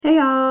Hey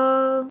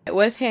y'all,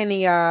 What's handy,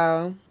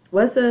 y'all?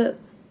 what's up?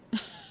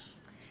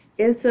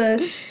 It's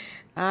us,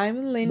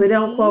 I'm but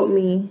don't Lindy. quote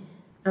me.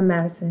 I'm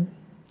Madison.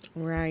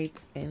 Right,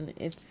 and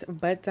it's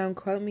But Don't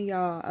Quote Me,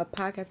 y'all, a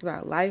podcast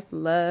about life,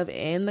 love,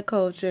 and the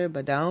culture,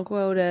 but don't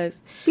quote us.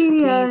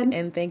 Please Period.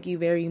 and thank you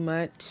very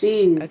much.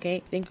 Please,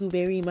 Okay, thank you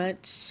very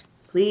much.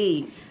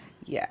 please.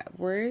 Yeah,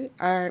 we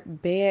are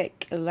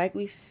back, like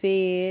we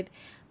said,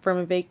 from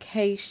a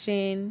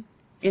vacation.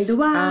 In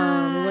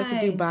We went to Dubai,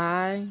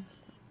 Dubai.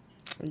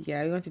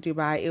 Yeah, we went to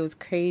Dubai. It was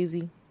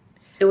crazy.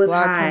 it was Vlog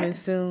hot. coming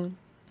soon.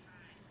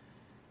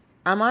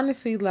 I'm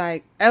honestly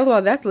like, oh,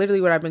 well, that's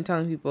literally what I've been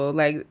telling people.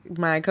 Like,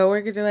 my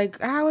coworkers are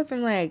like, I was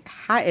like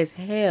hot as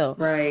hell,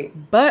 Right.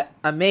 but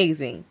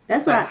amazing,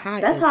 That's but why.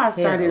 hot That's as how I hell.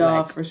 started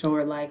off for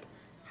sure. Like,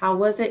 how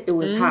was it? It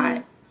was Hmm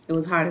hot. It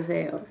was hot as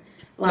hell.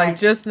 like Like,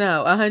 just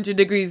now, 100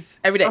 degrees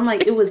every day. I'm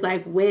like, it was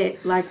like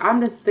wet. Like, I'm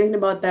just thinking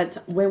about that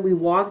when we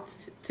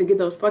walked to get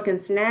those fucking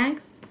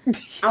snacks.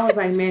 I was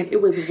like, Yes, man,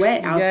 it was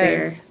wet out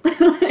there. yes.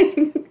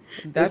 Like,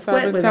 the That's what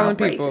I've sweat been was telling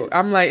people. outrageous.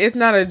 I'm like, it's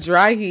not a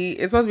dry heat.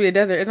 It's supposed to be a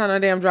desert. It's not a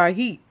damn dry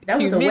heat.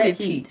 That was a wet Humidity,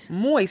 heat.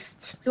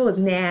 moist. It was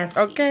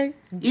nasty. Okay,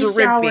 You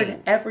showered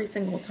dripping. every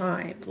single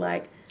time.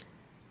 Like,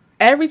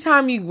 Every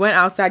time you went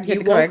outside, you had you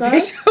to go woke back to the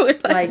up, shower.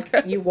 Like, like,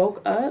 bro. you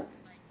woke up,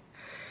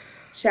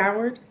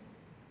 showered,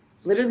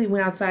 literally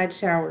went outside,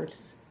 showered.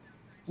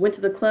 Went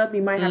to the club,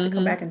 you might have to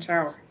come Mm-hmm. back and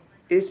shower.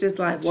 It's just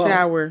like, whoa.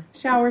 Shower,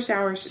 Shower,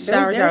 shower.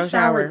 shower, They're shower, showered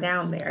shower.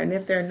 down there. And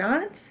if they're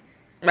not,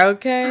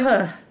 Okay.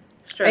 huh,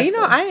 And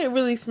stressful. I ain't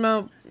really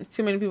smell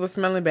too many people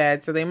smelling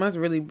bad, so they must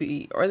really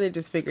be, or they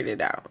just figured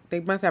it out. They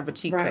must have a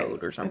cheat Right.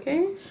 code or something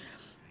Okay.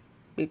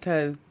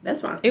 because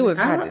That's fine. it was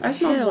hot as I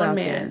smelled hell one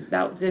out there. man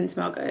that didn't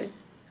smell good.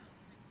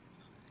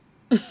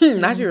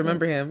 You know what Not I'm you saying?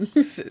 remember him,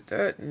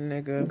 that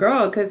nigga.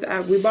 Girl, because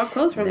we bought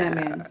clothes from that Nah.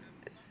 man.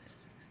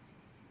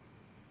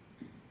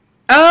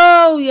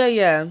 Oh yeah,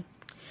 yeah.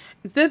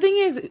 The thing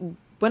is,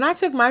 when I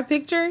took my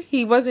picture,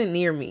 he wasn't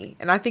near me,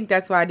 and I think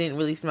that's why I didn't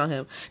really smell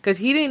him because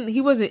he didn't.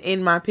 He wasn't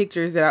in my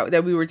pictures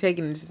that we were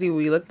taking to see what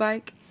he looked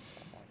like.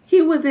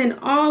 He was in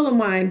all of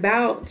mine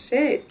about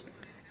shit.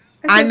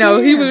 I I said, know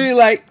he would damn, be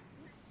like,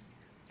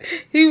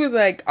 he was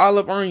like all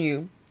up on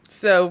you.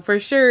 So for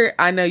sure,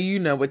 I know you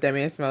know what that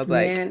man smelled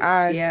like. man,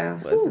 I yeah.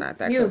 was Whew, not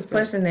that he close was to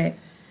him. pushing it.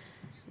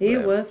 He But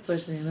was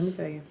pushing it, let me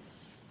tell you.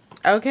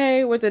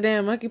 okay, with the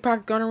damn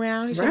monkeypox going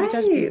around, he shouldn't be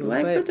touching Right, people.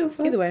 like what But the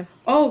fuck? either way,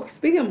 Oh,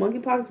 speaking of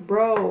monkeypox,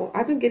 bro,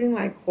 I've been getting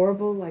like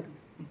horrible like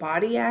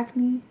body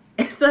acne.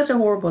 It's such a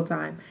horrible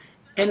time.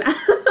 And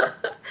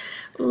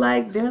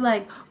like they're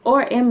like,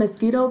 or and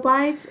mosquito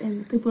bites,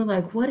 and people are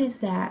like, what is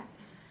that?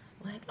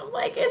 Like I'm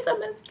like, it's a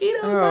mosquito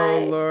oh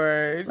bite.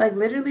 Lord, Like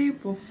literally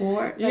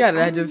before, you like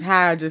gotta just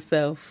hide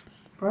yourself.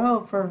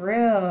 bro, for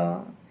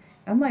real.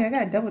 I'm like, I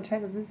gotta double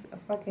check. Is this a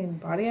fucking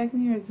body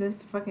acne or is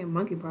this fucking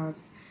monkeypox?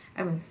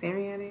 I've been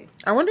staring at it.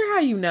 I wonder how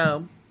you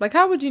know. Like,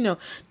 how would you know?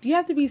 Do you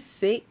have to be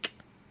sick?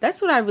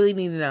 That's what I really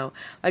need to know.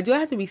 Like, do I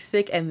have to be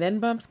sick and then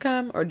bumps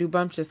come, or do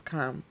bumps just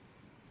come?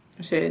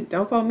 Shit,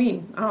 don't call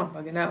me. I don't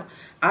fucking know.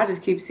 I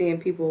just keep seeing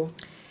people,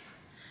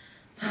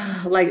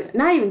 like,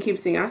 not even keep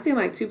seeing. I've seen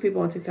like two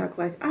people on TikTok,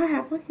 like, I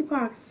have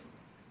monkeypox.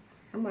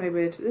 I'm like,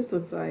 bitch, this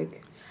looks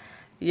like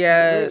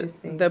Yeah, religious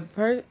the things.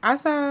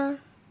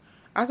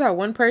 I saw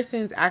one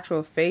person's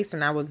actual face,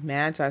 and I was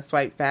mad, so I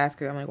swiped fast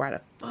because I'm like, why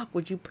the fuck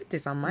would you put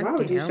this on my Why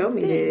would you show damn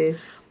me thing?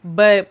 this?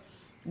 But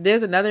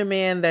there's another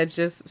man that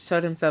just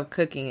showed himself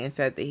cooking and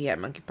said that he had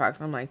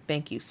monkeypox. I'm like,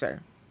 thank you, sir,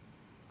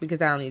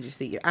 because I don't need to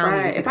see you. I don't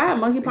need to Right. see If the I have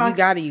facts. If you monkeypox,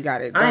 got it, you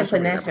got it. I Don't ain't show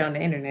putting me that no shit on more.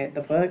 the internet.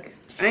 The fuck?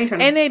 I ain't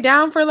trying to. And they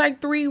down for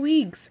like 3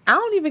 weeks. I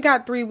don't even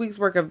got 3 weeks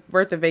worth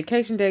of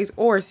vacation days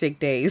or sick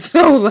days.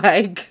 So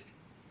like,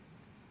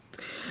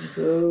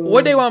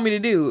 what they Boo. want me to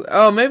do?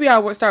 Oh, maybe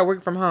I'll start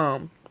working from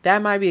home.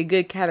 That might be a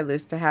good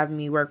catalyst to have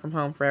me work from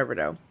home forever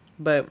though.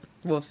 But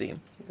we'll see.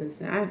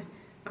 Listen,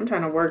 I'm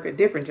trying to work a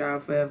different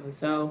job forever.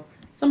 So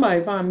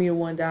somebody find me a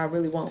one that I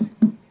really want.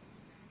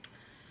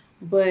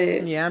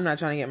 But Yeah, I'm not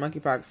trying to get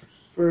monkeypox.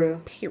 for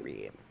real,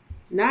 Period.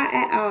 not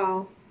at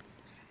all.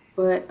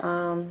 But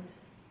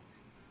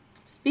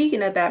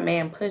speaking of that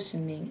man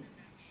pushing me,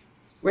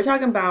 we're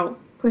talking about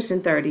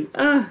pushing 30.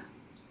 Ah!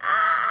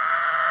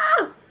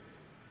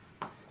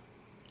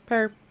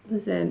 Per.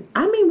 Listen,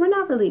 I mean, we're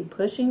not really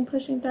pushing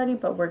 30,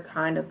 but we're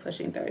kind of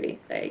pushing 30.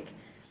 Like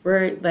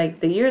we're like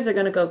the years are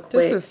gonna go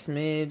Just a quick.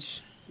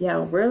 smidge. Yeah,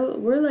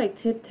 we're like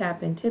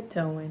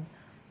tiptoeing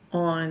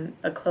on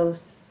a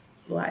close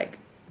like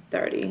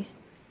 30,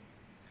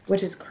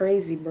 which is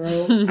crazy,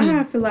 bro.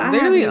 I feel like I haven't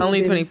Literally even only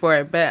been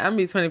 24, but I'm gonna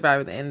be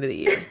 25 at the end of the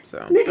year.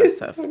 So that's niggas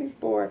tough.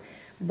 24,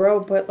 bro.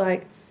 But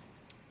like,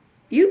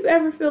 you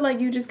ever feel like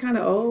you just kind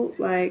of old?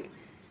 Like,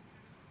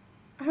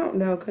 I don't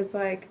know, cause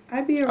like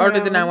I be Older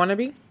than I around. want to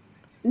be.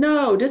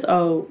 No, just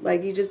old.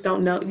 Like you just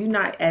don't know. You're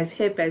not as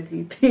hip as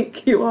you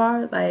think you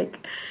are.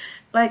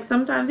 Like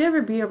sometimes you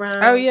ever be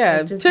Oh around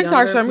yeah, like just TikTok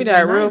younger showed me people,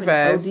 that not real even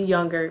OD fast.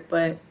 younger,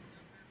 but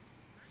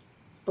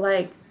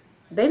like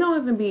they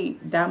don't even be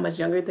that much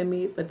younger than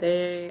me, but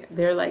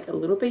they're like a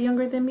little bit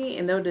younger than me,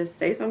 and they'll just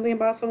say something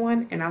about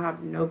someone, and I'll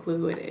have no clue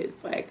who it is.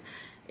 Like,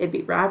 it'd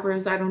be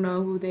rappers, I don't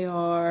know who they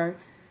are,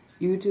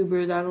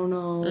 YouTubers, I don't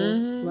know,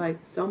 like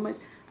so much.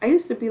 I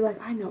used to be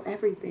like, I know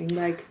everything,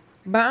 like.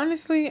 But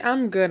honestly,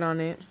 I'm good on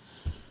it.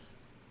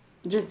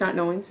 Just not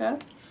knowing stuff.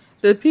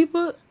 The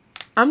people,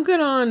 I'm good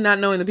on not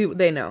knowing the people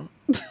they know.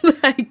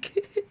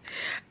 Like,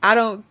 I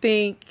don't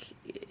think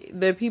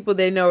the people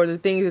they know or the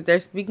things that they're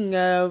speaking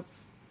of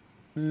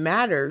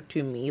matter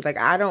to me. Like,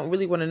 I don't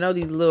really want to know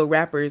these little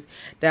rappers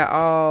that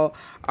all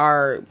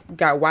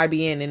got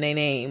YBN in their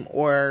name,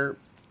 or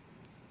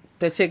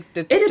the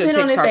TikTok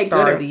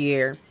star of the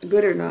year.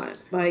 Good or not.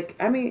 Like,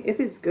 I mean, if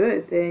it's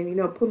good, then, you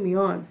know, put me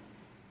on.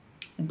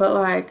 But,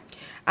 like,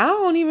 I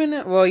don't even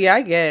know. Well, yeah,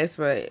 I guess,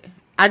 but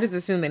I just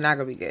assume they're not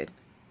going to be good.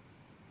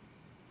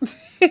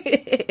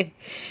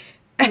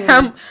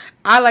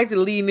 I like to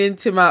lean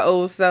into my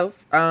old self.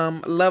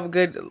 Love a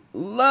good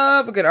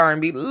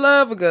R&B,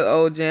 love a good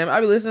old jam.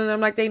 I be listening to them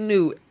like they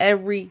new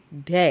every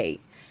day.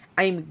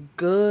 I'm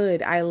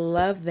good. I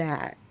love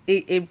that.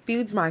 It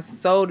feeds my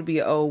soul to be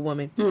an old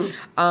woman.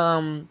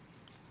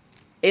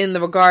 In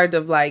the regard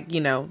of, like,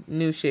 you know,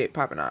 new shit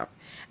popping off.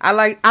 I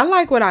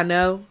like what I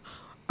know.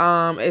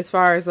 As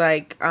far as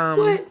like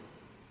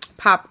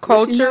pop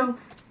culture, you know,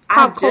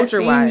 pop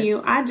culture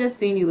wise. I just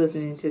seen you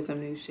listening to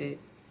some new shit.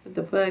 What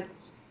the fuck?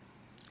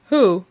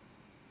 Who?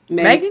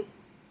 Megan?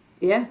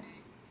 Yeah.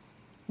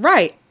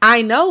 Right.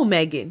 I know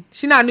Megan.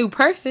 She's not a new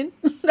person.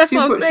 That's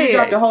what I'm saying. She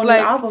dropped a whole new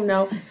album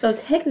though. So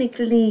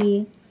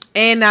technically.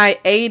 And I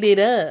ate it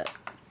up.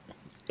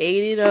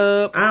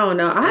 I don't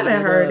know. I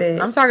haven't heard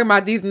it. I'm talking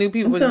about these new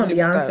people with this new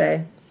Beyonce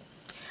stuff.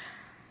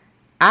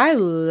 I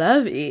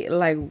love it.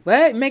 Like,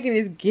 what Megan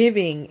is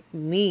giving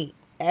me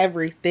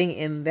everything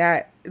in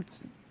that.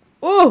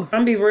 I'm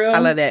gonna be real. I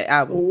love that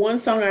album. One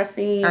song I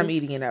seen, I'm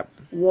eating it up,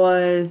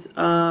 was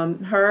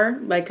her,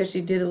 like, cause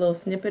she did a little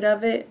snippet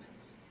of it.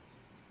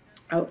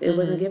 It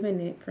wasn't giving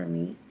it for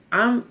me.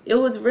 It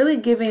was really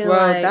giving.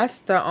 Well, that's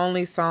the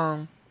only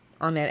song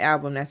on that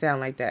album that sound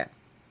like that.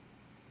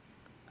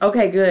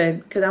 Okay,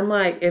 good. Cause I'm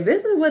like, if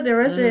this is what the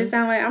rest of it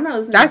sound like, I'm not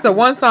listening. That's the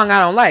one song I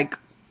don't like.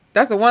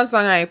 That's the one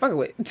song I ain't fucking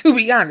with, to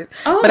be honest.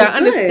 But I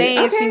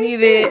understand she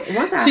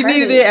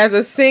needed it as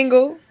a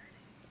single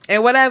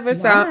and whatever.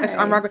 So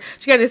I'm rocking.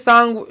 She got this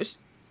song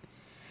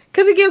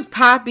because it gives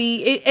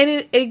poppy.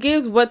 It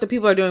gives what the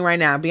people are doing right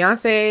now.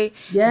 Beyonce,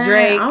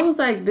 Drake. I was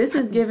like, this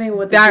is giving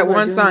what the people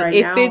are doing right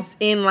now. It fits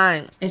in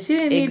line, and she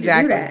didn't need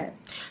to do that.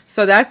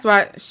 So that's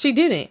why she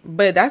didn't.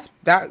 But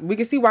that we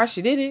can see why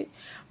she did it.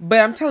 But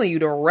I'm telling you,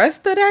 the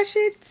rest of that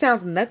shit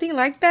sounds nothing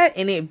like that,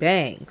 and it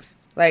bangs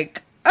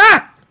like .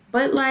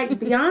 But, like,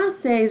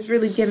 Beyonce is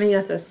really giving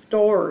us a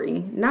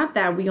story. Not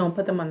that we gonna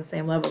put them on the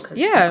same level, because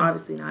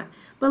obviously not.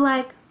 But,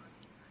 like,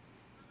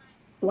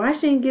 why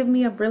she didn't give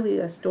me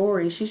a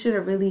story? She should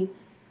have really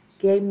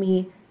gave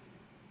me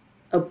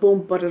a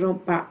boom,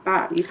 ba-da-dum, bop,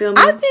 bop. You feel me?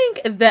 I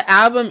think the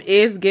album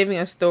is giving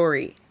a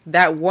story.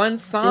 That one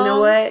song, you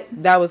know what?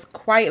 That was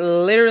quite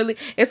literally.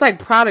 It's like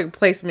product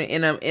placement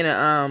in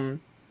an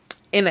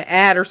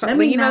ad or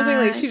something. You know what I'm saying?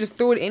 Like, she just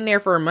threw it in there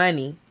for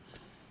money.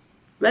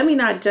 Let me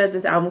not judge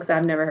this album because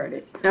I've never heard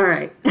it. All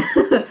right.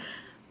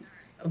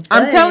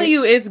 I'm telling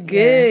you, it's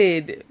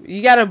good.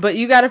 Yeah.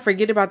 You gotta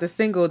forget about the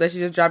single that she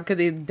just dropped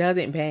because it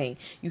doesn't bang.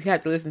 You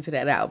have to listen to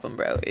that album,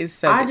 bro. It's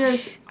so.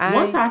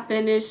 Once I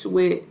finish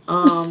with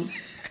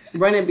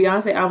running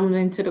Beyonce album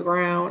into the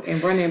ground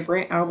and running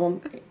Brent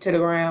album to the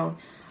ground,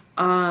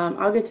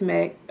 I'll get to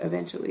Meg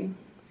eventually.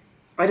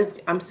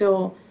 I'm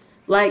still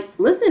like,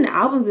 listening to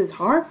albums is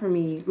hard for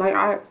me.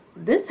 Like,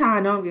 this is how I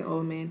know I'm getting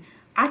old, man.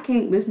 I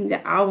can't listen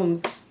to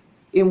albums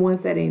in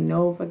one setting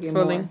no fucking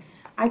more.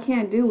 I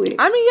can't do it.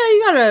 I mean, yeah,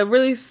 you gotta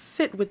really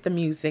sit with the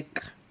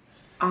music.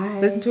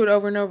 Listen to it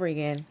over and over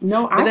again.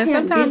 No, I can't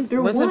sometimes get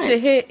through when some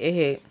shit hit, it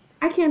hit.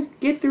 I can't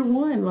get through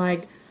one.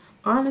 Like,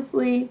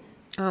 honestly,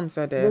 I'm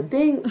so dead. The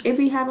thing, it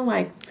be having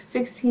like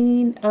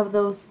 16 of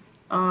those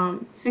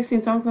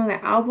 16 songs on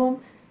the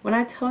album. When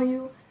I tell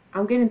you,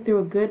 I'm getting through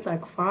a good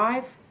like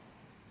 5.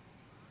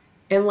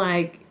 And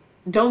like,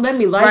 don't let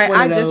me like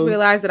one of those. I just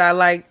realized that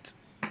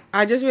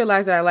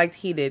I liked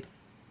Heated.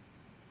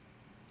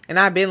 And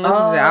I've been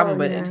listening to the album,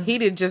 but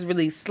Heated just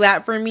really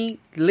slapped for me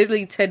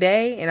literally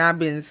today. And I've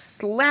been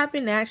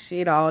slapping that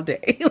shit all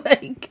day.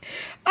 Like,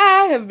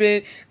 I have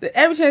been,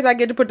 every chance I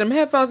get to put them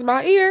headphones in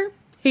my ear,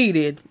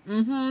 Heated.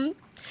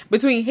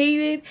 Between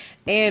Heated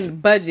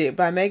and Budget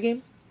by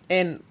Megan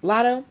and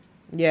Lotto.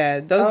 Yeah,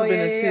 those have been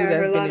the two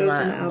that's been in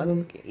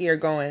my ear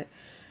going.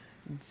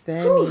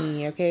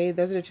 Demi, okay?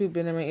 Those are the two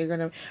been in my ear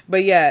going.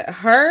 But yeah,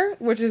 her,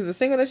 which is the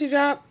single that she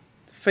dropped,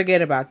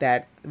 forget about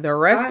that. The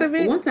rest of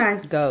it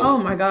goes. Oh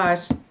my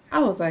gosh. I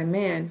was like,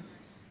 man.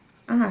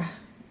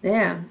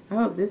 Damn. I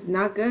hope this is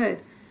not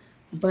good.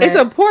 But it's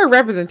a poor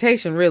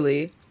representation,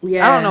 really.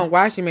 Yeah. I don't know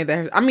why she made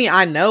that. I mean,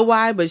 I know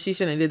why, but she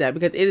shouldn't have did that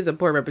because it is a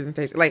poor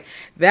representation. Like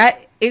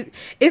that,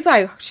 it's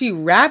like she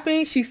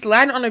rapping, she's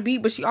sliding on a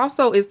beat, but she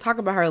also is talking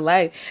about her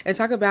life and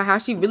talking about how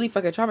she really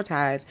fucking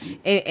traumatized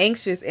and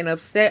anxious and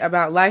upset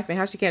about life and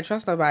how she can't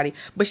trust nobody.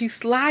 But she's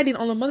sliding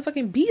on a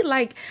motherfucking beat.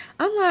 Like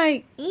I'm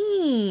like,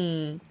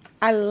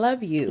 I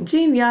love you.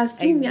 Genius.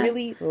 I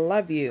really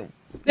love you.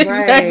 Right.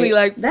 Exactly.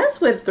 Like that's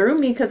what threw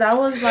me because I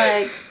was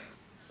like,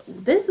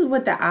 this is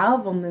what the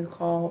album is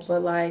called,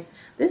 but like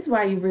this is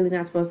why you're really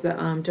not supposed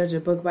to judge a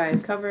book by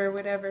its cover or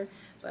whatever.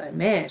 But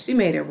man, she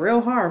made it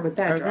real hard with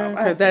that drop.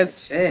 because that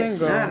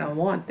single, I don't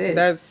want this.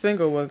 That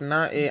single was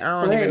not it.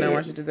 I don't even know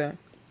why she did that.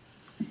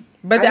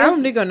 But the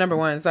album did go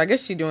 #1, so I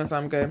guess she's doing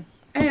something good.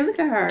 Hey, look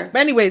at her. But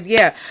anyways,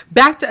 yeah,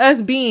 back to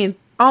us being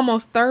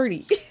almost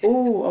 30.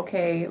 Ooh,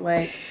 okay.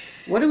 Like,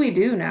 what do we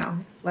do now?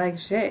 Like,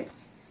 shit.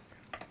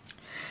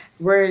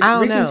 We're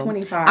reaching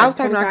 25. I was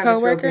talking to my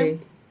coworker.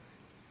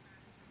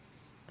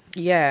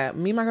 Yeah,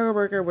 me and my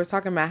coworker was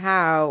talking about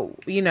how,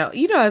 you know,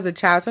 as a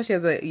child, especially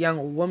as a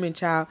young woman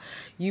child,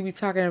 you be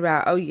talking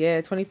about, oh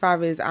yeah,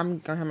 25 is, I'm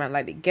gonna have my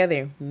life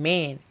together,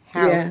 man,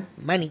 house,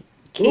 money,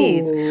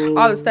 kids,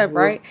 all the stuff,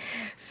 right?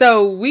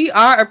 So we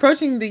are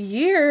approaching the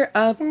year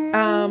of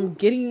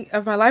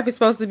of my life is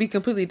supposed to be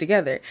completely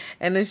together,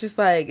 and it's just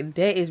like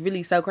that is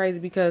really so crazy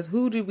because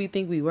who did we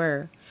think we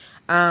were?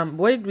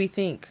 What did we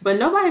think? But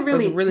nobody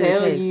really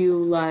tell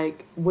you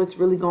like what's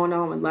really going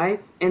on with life,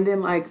 and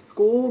then like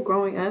school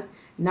growing up,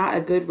 not a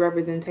good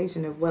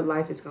representation of what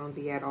life is going to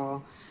be at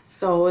all.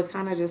 So it's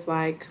kind of just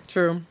like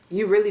true.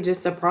 You really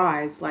just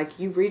surprised, like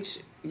you've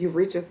reached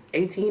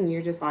 18, and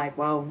you're just like,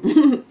 whoa,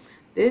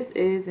 this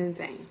is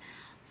insane.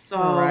 So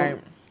right.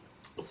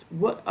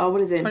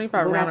 What is it?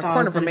 25 around the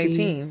corner from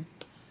 18.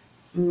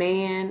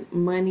 Man,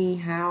 money,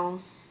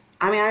 house.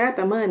 I mean, I got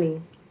the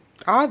money.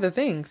 All the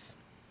things.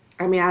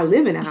 I mean, I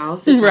live in a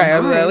house. Right.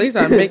 At least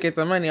I'm making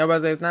some money. I was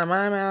about to say, it's not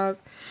my house.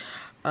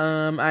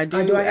 I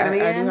do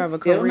have a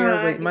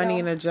career with money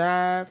and a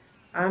job.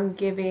 I'm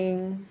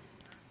giving,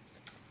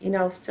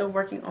 still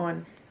working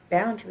on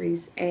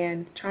boundaries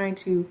and trying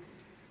to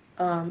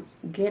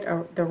get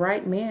the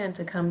right man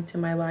to come to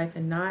my life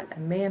and not a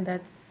man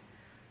that's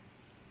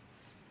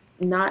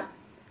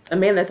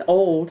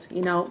old,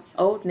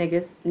 old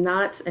niggas,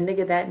 not a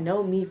nigga that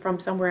know me from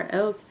somewhere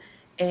else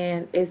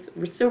and is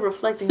still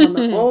reflecting on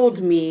the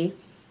old me.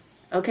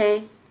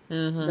 Okay?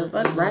 The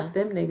fuck wrap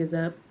them niggas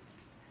up.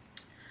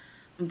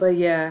 But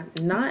yeah,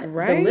 not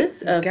the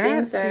list of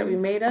things that we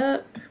made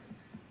up.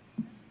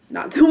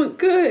 Not doing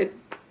good.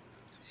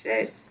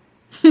 Shit.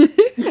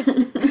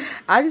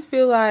 I just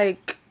feel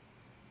like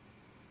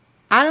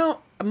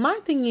my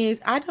thing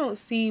is I don't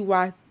see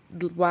why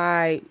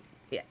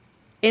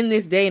in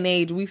this day and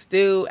age we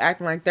still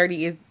acting like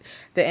 30 is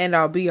the end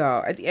all be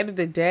all. At the end of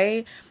the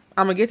day,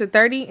 I'm going to get to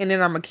 30 and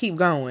then I'm going to keep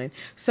going.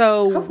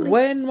 So hopefully,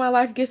 when my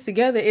life gets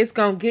together, it's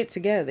going to get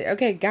together.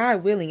 Okay,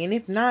 God willing. And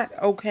if not,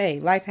 okay,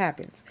 life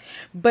happens.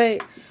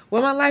 But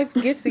when my life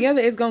gets together,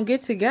 it's going to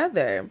get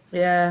together.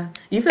 Yeah.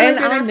 You feel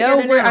like I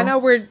know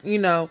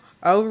we're,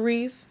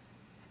 ovaries.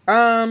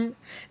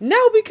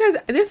 No, because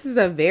this is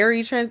a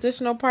very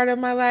transitional part of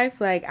my life.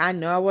 Like, I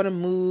know I want to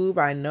move.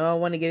 I know I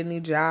want to get a new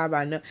job.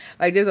 I know,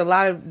 like, there's a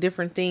lot of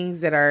different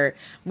things that are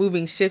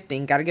moving,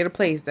 shifting. Got to get a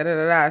place,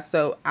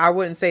 So I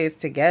wouldn't say it's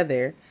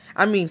together.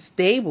 I mean,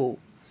 stable,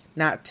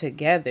 not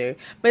together.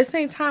 But at the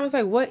same time, it's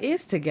like, what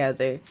is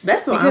together?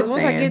 That's what because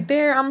once I get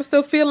there, I'm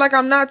still feel like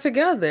I'm not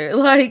together.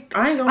 Like,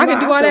 I can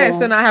do all that and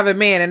still not have a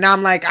man. And now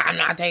I'm like, I'm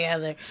not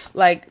together.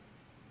 Like,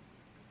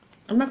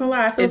 I'm not gonna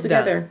lie, I feel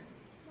together. Done.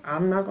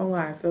 I'm not gonna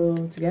lie, I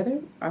feel together.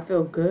 I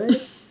feel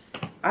good.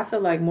 I feel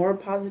like more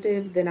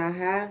positive than I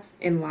have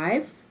in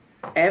life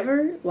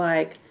ever.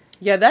 Like,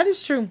 yeah, that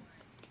is true.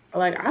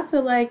 Like, I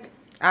feel like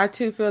I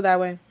too feel that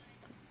way.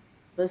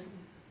 Listen,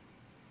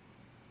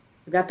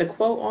 I got the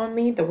quote on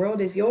me, the world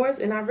is yours,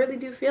 and I really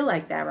do feel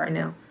like that right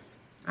now.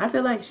 I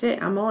feel like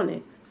shit, I'm on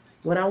it.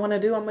 What I want to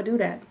do, I'm gonna do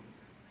that.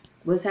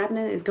 What's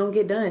happening is gonna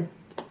get done.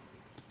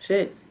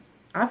 Shit,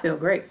 I feel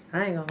great.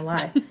 I ain't gonna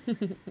lie.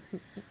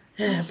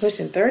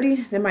 Pushing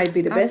 30, that might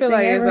be the best thing ever.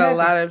 I feel like it's a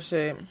lot of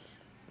shit.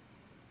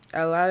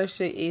 A lot of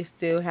shit is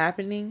still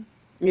happening.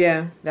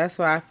 Yeah. That's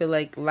why I feel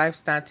like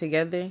life's not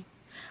together.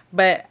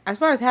 But as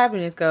far as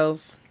happiness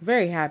goes,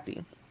 very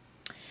happy.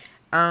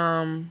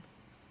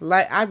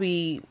 Like I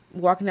be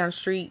walking down the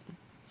street,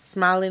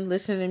 smiling,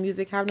 listening to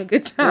music, having a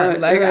good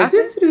time. I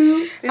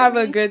have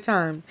a good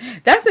time.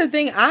 That's the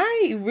thing.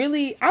 I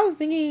was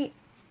thinking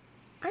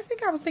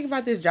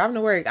about this driving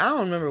to work. I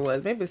don't remember what it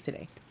was. Maybe it was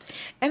today.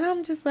 And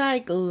I'm just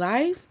like,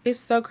 life is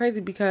so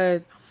crazy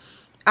because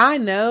I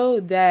know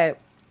that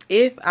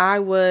if I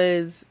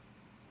was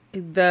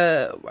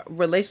the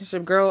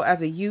relationship girl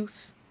as a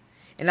youth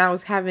and I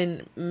was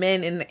having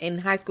men in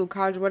high school,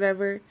 college,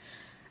 whatever,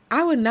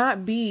 I would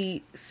not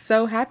be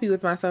so happy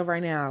with myself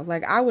right now.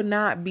 Like, I would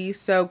not be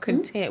so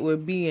content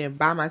with being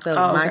by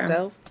myself,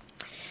 myself.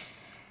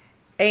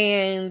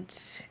 And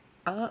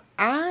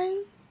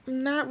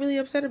not really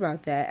upset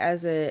about that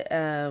as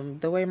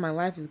the way my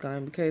life is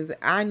going, because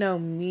I know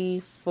me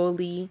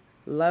fully,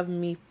 love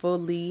me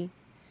fully,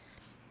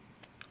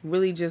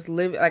 really just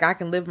live, like, I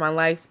can live my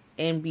life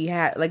and be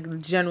happy, like,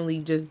 generally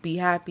just be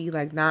happy,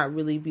 like, not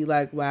really be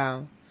like,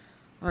 wow,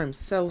 I'm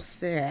so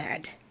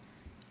sad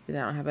that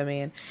I don't have a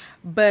man.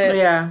 But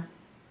yeah,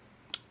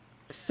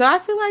 so I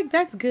feel like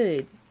that's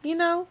good. You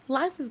know,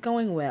 life is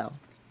going well.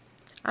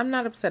 I'm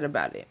not upset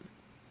about it.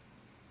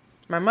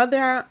 My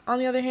mother, on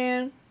the other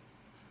hand,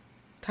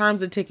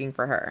 time's a ticking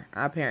for her,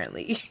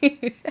 apparently.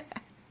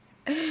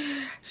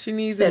 She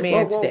needs a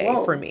man today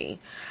for me.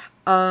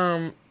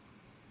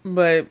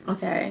 But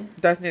okay,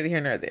 that's neither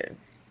here nor there.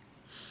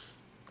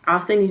 I'll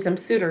send you some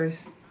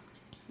suitors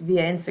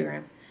via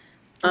Instagram.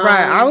 Right.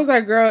 I was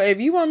like, girl, if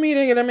you want me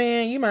to get a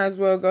man, you might as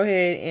well go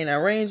ahead and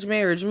arrange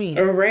me.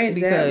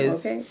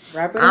 Because okay.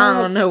 Wrap it I up.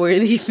 don't know where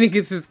these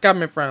niggas is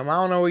coming from. I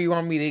don't know where you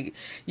want me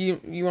to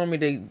you want me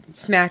to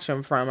snatch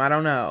them from. I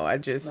don't know. I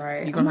just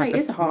Right. gonna have to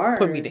it's hard.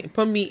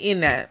 put me in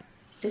that.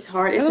 It's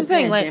hard. It's That's what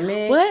I'm saying.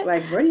 pandemic. Like, what?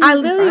 Like, where do you I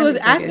even literally find was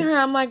these asking niggas? her.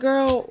 I'm like,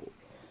 girl,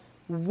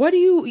 what do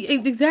you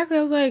exactly?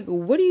 I was like,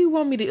 what do you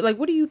want me to, like?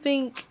 What do you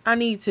think I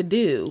need to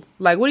do?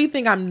 Like, what do you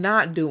think I'm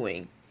not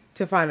doing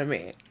to find a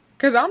man?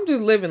 Because I'm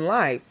just living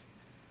life,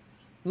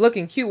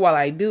 looking cute while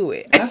I do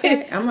it.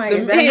 Okay, I'm like, the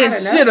is that man not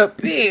enough? should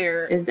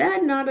appear. Is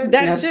that not enough?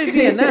 That should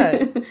be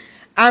enough.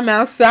 I'm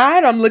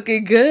outside. I'm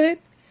looking good.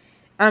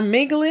 I'm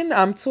mingling.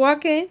 I'm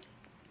talking.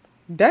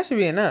 That should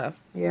be enough.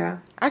 Yeah.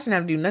 I shouldn't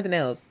have to do nothing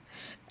else.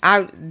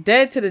 I'm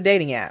dead to the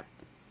dating app.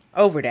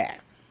 Over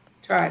that.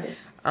 Tried it.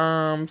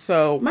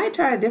 So Might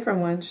try a different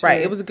one. Shit.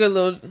 right, it was a good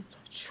little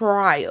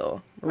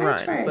trial Might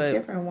run, try but a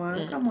different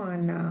one. Come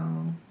on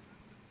now.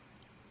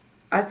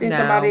 I seen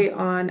somebody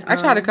on. I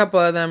tried a couple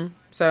of them,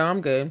 so I'm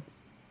good.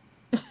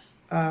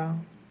 Yeah,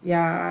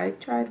 I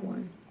tried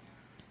one.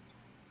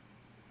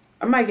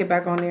 I might get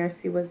back on there and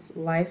see what's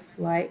life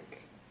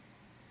like.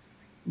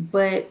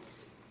 But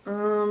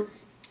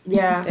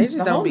yeah, They just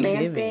the don't whole be man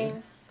giving.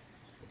 thing.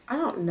 I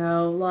don't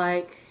know,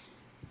 like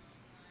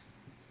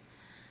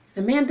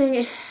the man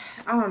thing.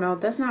 I don't know.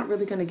 That's not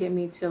really gonna get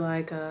me to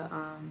like a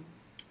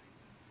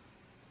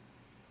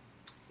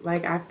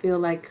like I feel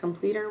like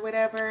complete or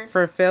whatever.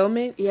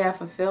 Fulfillment? Yeah,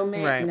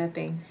 fulfillment. Right.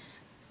 Nothing.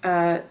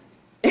 I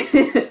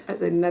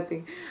said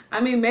nothing. I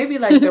mean, maybe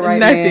like the right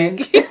Nothing.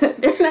 man.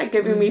 They're not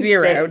giving me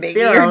Zero, shit. nigga.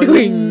 Zero. You're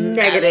doing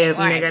Negative,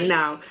 nothing. nigga.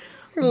 No.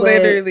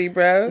 Literally,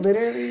 bro.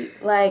 Literally,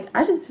 like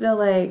I just feel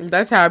like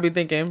That's how I be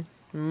thinking.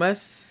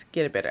 Must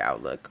get a better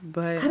outlook,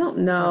 but I don't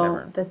know.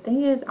 whatever. The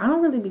thing is, I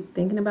don't really be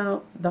thinking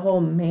about the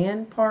whole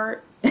man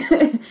part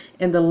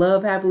and the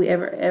love happily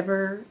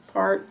ever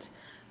part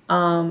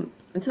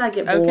until I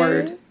get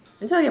bored. Okay.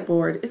 Until I get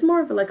bored, it's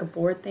more of like a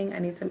bored thing. I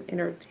need some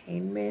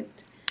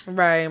entertainment.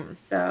 Right.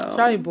 So It's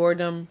probably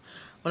boredom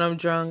when I'm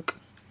drunk.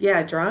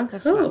 yeah, drunk.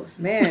 That's Ooh, nice.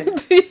 man,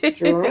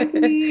 drunk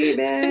me,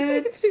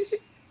 bitch.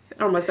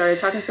 I almost started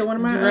talking to one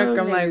of my Drunk, old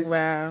I'm like, niggas.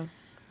 wow.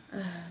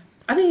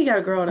 I think he got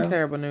a girl though.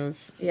 Terrible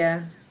news.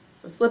 Yeah,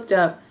 I slipped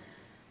up.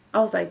 I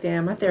was like,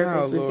 damn, my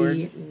therapist Oh, would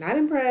be not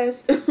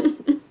impressed.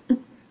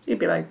 She'd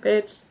be like,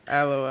 bitch,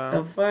 the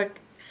LOL. fuck.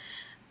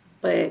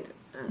 But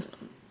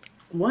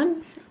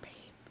one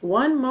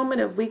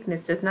moment of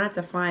weakness does not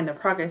define the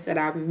progress that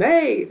I've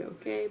made.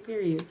 Okay,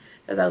 period.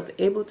 Because I was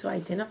able to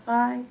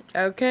identify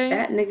Okay.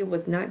 that nigga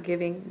was not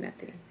giving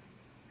nothing.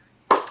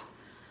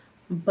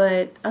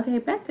 But okay,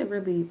 back to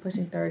really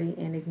pushing 30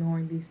 and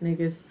ignoring these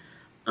niggas.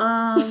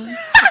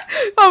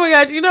 Oh my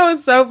gosh, you know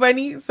what's so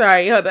funny?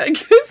 Sorry, hold on.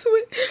 'Cause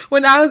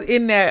when I was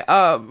in that,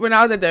 when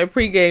I was at the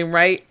pregame,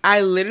 right,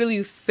 I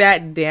literally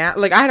sat down.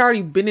 Like, I had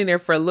already been in there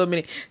for a little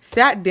minute.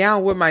 Sat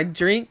down with my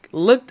drink,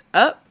 looked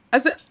up. I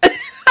said,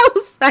 I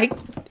was like,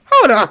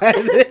 hold on.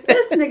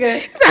 This nigga.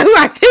 Is that who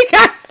I think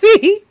I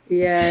see?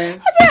 Yeah.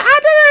 I said, I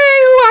don't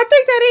know who I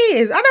think that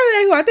is. I don't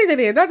know who I think that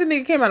is. That the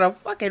nigga came out of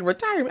fucking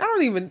retirement. I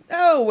don't even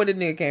know where the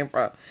nigga came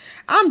from.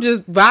 I'm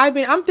just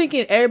vibing. I'm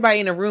thinking everybody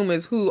in the room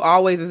is who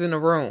always is in the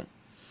room.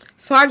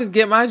 So I just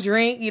get my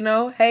drink, you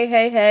know,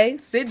 hey,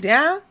 sit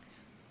down.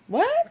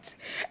 What?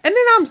 And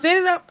then I'm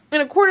standing up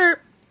in a corner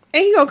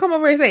and he gonna come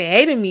over and say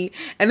hey to me.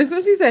 And as soon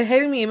as he said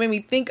hey to me, it made me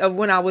think of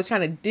when I was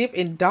trying to dip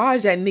and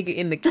dodge that nigga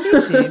in the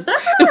kitchen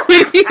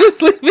when he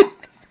was leaving.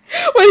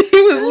 When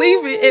he was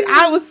leaving, and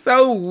I was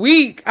so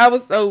weak.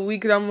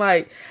 Because I'm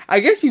like, I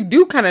guess you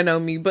do kind of know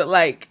me, but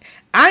like,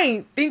 I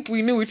ain't think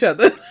we knew each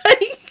other.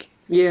 Like,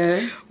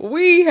 Yeah.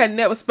 we had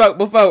never spoke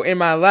before in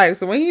my life.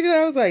 So when he did,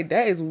 I was like,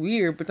 that is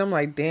weird. But I'm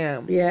like,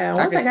 damn. Yeah.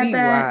 Once I got see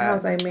that, why. I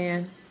was like,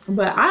 man.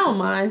 But I don't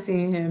mind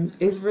seeing him.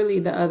 It's really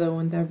the other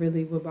one that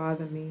really would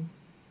bother me.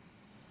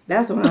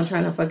 That's what I'm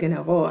trying to fucking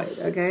avoid.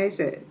 Okay?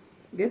 Shit.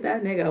 Get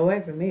that nigga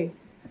away from me.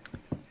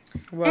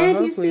 Well, And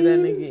you hopefully that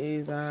see-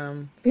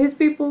 nigga is His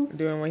peoples.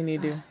 doing what he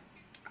need to do.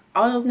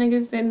 All those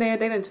niggas in there,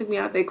 they done took me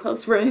out their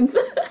close friends.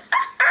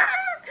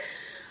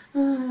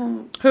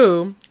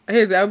 Who?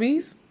 His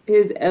LBs?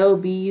 His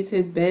LBs,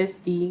 his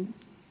bestie.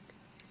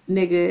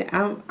 Nigga,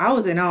 I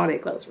was in all their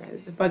close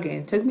friends.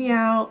 Fucking took me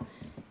out.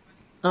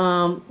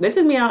 They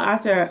took me out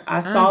after I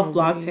soft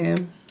blocked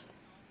him.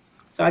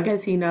 So I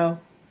guess he know.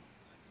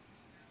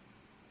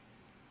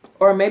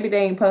 Or maybe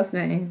they ain't post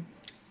nothing.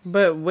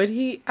 But would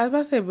he? I was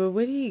about to say, but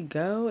would he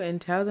go and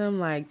tell them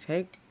like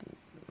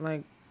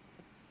like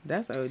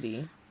that's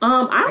OD?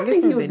 I don't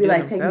think he would be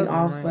like take me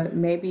themselves, off, like, but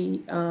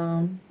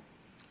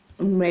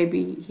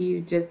maybe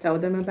he just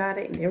told them about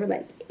it and they were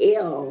like,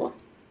 ew.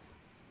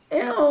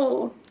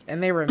 Ew.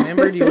 and they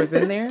remembered you was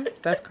in there.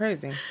 That's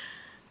crazy.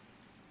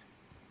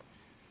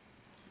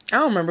 I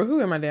don't remember who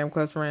in my damn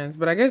close friends,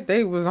 but I guess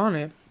they was on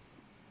it.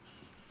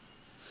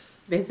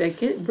 They said,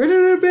 get rid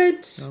of the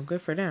bitch. Oh,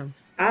 good for them.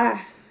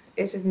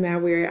 It's just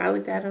mad weird. I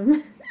looked at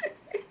him.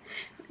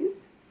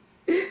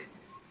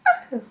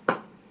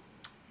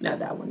 No,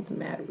 that one's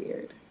mad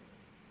weird.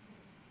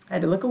 I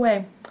had to look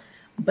away.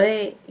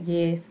 But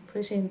yes,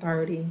 pushing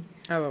 30.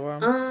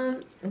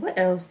 LOL. What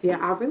else? Yeah,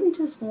 I really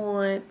just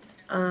want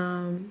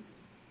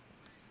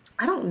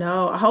I don't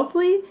know.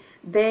 Hopefully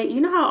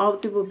you know how all the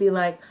people be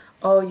like,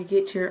 oh, you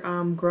get your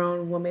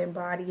grown woman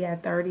body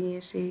at 30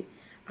 and shit.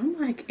 I'm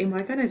like, am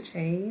I gonna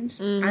change?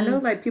 Mm-hmm. I know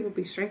like people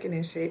be shrinking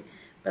and shit,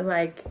 but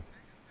like,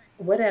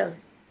 what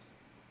else?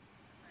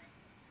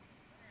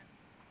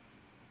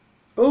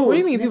 Ooh, what do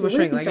you mean people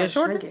shrink? Like get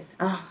shorter? Shrinking?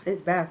 Oh,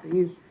 it's bad for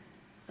you.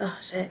 Oh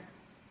shit.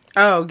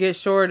 Oh, get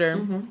shorter.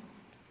 Mm-hmm.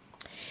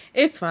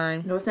 It's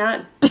fine. No, it's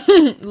not.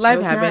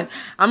 Life happened.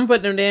 I'm gonna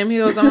put them damn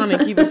heels on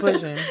and keep it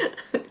pushing.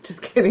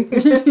 Just kidding.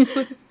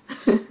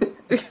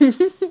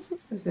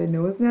 I said,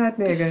 no, it's not,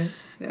 nigga.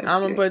 No,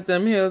 I'm gonna put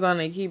them heels on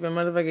and keep it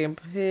motherfucking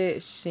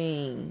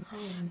pushing.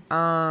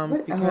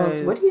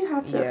 Because what do you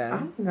have to? Yeah. I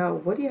don't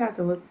know. What do you have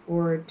to look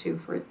forward to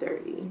for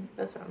 30?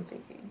 That's what I'm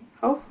thinking.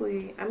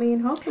 Hopefully,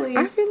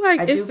 I feel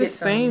like it's the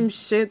same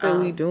shit that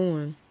we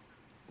doing.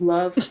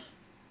 Love.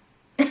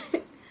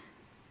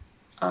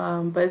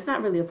 But it's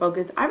not really a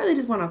focus. I really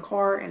just want a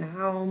car and a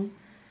home.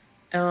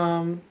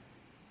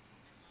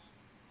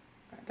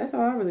 That's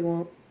all I really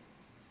want.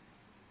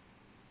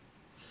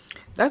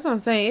 That's what I'm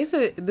saying. It's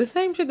the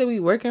same shit that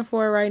we working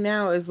for right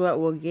now is what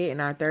we'll get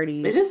in our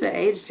 30s. It's just an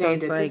age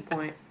change at this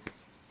point.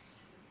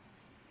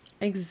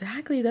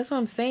 Exactly. That's what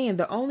I'm saying.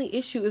 The only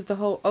issue is the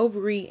whole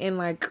ovary and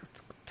like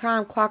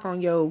time clock on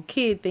your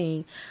kid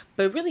thing.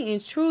 But really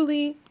and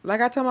truly,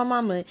 like I told my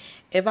mama,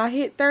 if I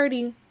hit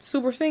 30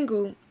 super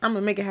single, I'm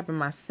gonna make it happen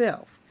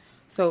myself.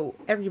 So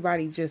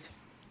everybody just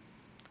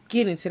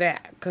get into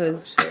that,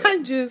 because I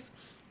just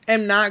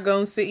am not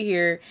gonna sit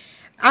here.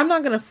 I'm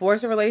not gonna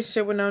force a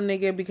relationship with no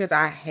nigga because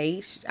I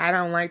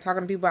don't like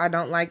talking to people I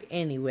don't like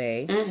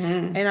anyway.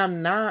 Mm-hmm. And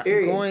I'm not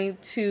going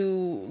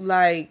to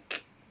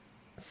like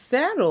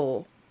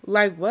settle.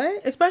 Like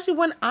what? Especially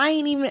when I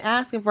ain't even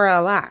asking for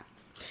a lot.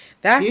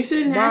 That's why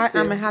I'm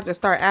gonna have to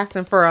start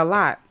asking for a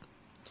lot.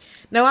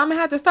 No, I'm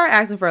gonna have to start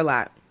asking for a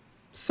lot.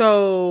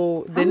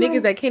 So the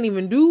niggas that can't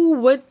even do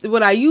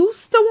what I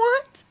used to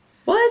want,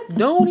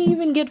 don't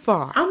even get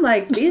far. I'm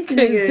like, these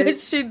niggas. That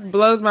shit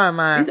blows my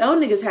mind. These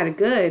old niggas had it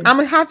good. I'm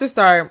gonna have to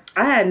start.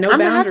 I had no boundaries. I'm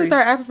gonna have to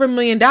start asking for $1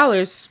 million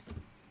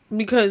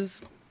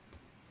because,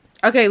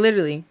 okay,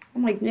 literally.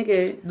 I'm like,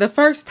 nigga. The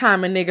first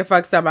time a nigga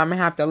fucks up, I'm gonna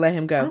have to let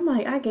him go. I'm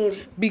like,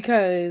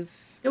 because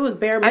it was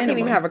bare minimum. I can't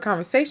even have a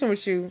conversation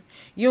with you.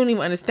 You don't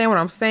even understand what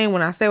I'm saying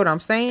when I say what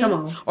I'm saying. Come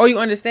on. Or you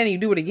understand and you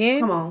do it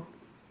again. Come on.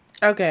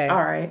 Okay. All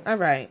right.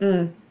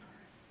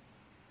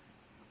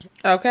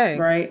 Okay.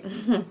 Right.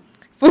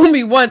 Fool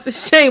me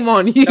once, shame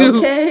on you.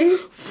 Okay.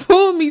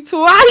 Fool me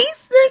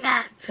twice,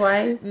 nigga.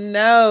 Twice?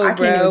 No, I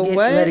can't even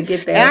let it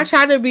get there. And I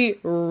try to be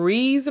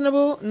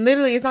reasonable.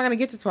 Literally, it's not gonna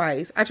get to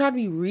twice. I try to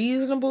be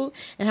reasonable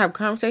and have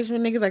conversations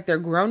with niggas like they're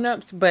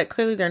grown-ups, but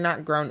clearly they're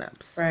not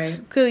grown-ups.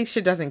 Right. Clearly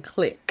shit doesn't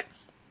click.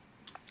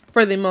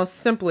 For the most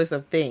simplest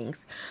of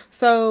things.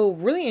 So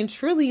really and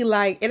truly,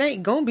 like, it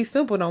ain't gonna be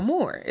simple no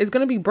more. It's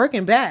gonna be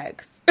breaking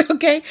bags.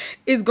 Okay?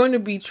 It's going to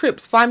be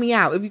trips. Fly me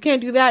out. If you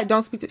can't do that,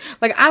 don't speak to,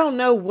 like, I don't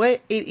know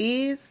what it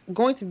is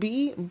going to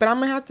be, but I'm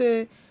gonna have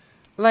to,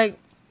 like,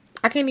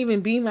 I can't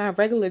even be my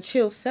regular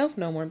chill self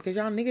no more because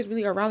y'all niggas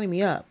really are riling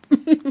me up.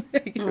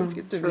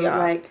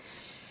 Like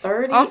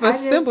 30 off of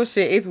simple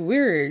shit. It's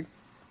weird.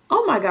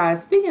 Oh my god,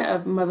 speaking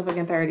of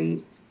motherfucking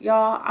 30,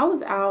 y'all, I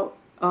was out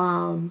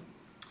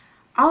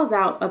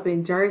up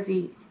in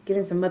Jersey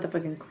getting some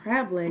motherfucking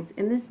crab legs,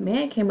 and this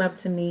man came up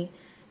to me.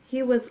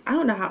 He was, I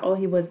don't know how old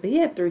he was, but he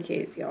had 3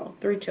 kids, y'all.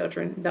 3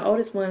 children. The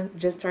oldest one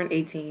just turned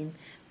 18.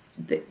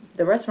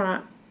 The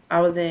restaurant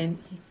I was in,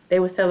 they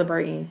were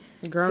celebrating.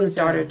 His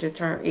daughter just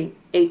turned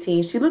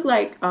 18. She looked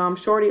like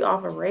Shorty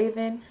off of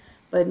Raven,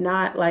 but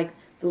not like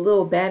the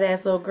little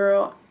badass little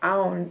girl. I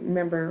don't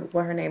remember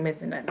what her name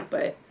is in that,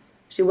 but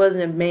she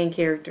wasn't a main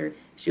character.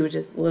 She was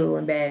just little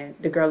and bad.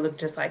 The girl looked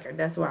just like her.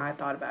 That's why I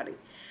thought about it.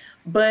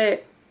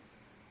 But,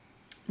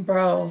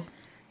 bro,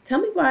 tell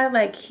me why,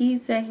 like, he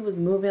said he was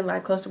moving,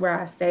 like, close to where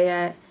I stay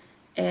at,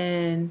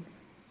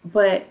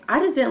 but I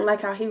just didn't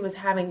like how he was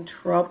having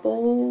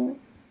trouble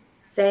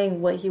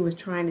saying what he was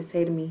trying to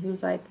say to me. He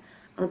was like,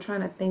 I'm trying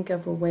to think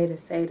of a way to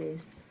say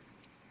this.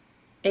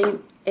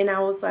 And I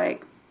was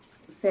like,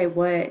 say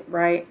what,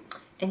 right?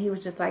 And he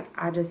was just like,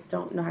 I just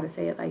don't know how to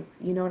say it. Like,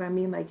 you know what I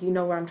mean? Like, you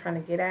know where I'm trying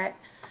to get at?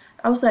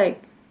 I was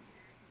like,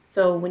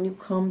 So when you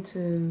come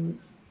to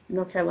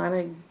North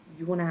Carolina,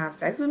 you want to have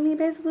sex with me,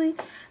 basically.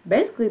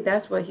 Basically,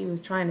 that's what he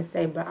was trying to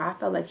say. But I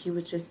felt like he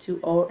was just too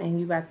old, and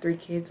you got 3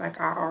 kids. Like,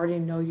 I already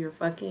know you're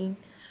fucking.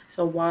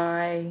 So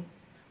why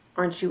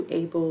aren't you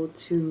able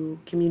to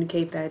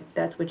communicate that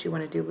that's what you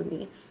want to do with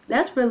me?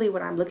 That's really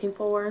what I'm looking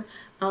for.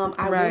 I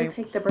will Right.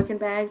 take the Birkin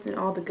bags and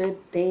all the good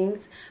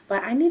things,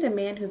 but I need a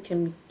man who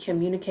can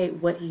communicate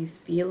what he's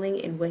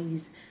feeling and what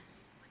he's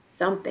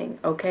something,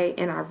 okay?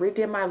 And I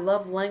redid my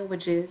love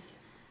languages.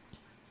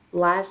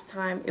 Last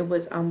time it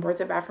was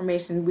words of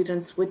affirmation. We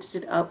done switched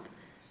it up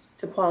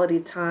to quality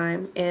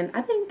time, and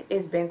I think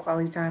it's been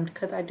quality time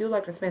because I do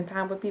like to spend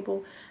time with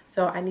people.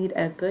 So I need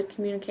a good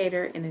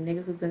communicator and a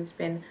nigga who's gonna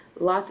spend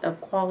lots of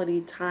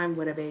quality time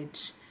with a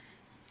bitch,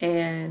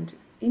 and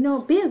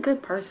be a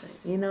good person.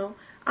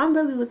 I'm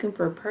really looking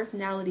for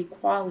personality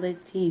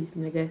qualities,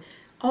 nigga.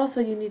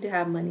 Also, you need to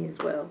have money as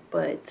well,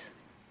 but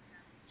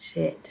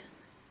shit,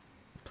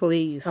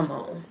 Please. come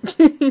on,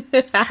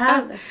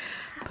 have like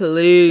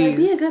be a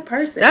Please. good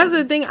person. That's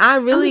the thing. I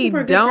I'm really looking for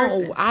a good don't.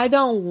 person. I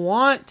don't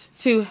want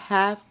to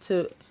have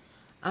to.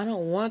 I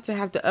don't want to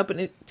have to up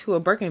it to a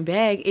Birkin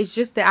bag. It's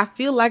just that I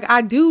feel like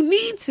I do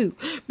need to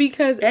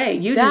because Hey,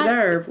 you that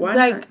deserve. Why not?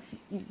 like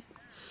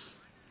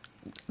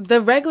the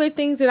regular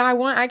things that I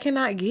want, I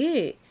cannot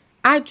get.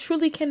 I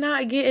truly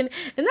cannot get, and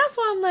that's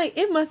why I'm like,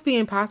 it must be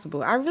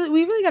impossible.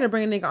 We really got to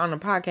bring a nigga on the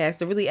podcast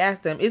to really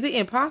ask them, is it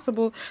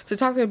impossible to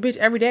talk to a bitch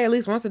every day, at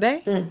least once a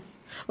day?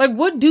 Like,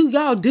 what do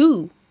y'all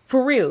do?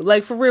 For real.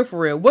 Like, for real, for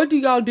real. What do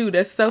y'all do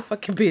that's so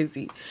fucking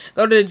busy?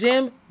 Go to the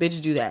gym?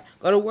 Bitch, do that.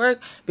 Go to work?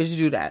 Bitch,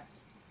 do that.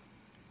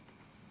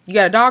 You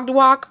got a dog to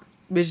walk?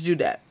 Bitch, do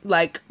that.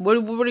 Like, what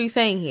are you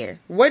saying here?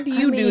 What do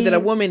you do that a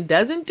woman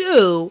doesn't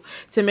do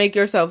to make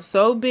yourself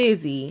so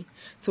busy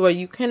to where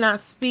you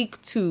cannot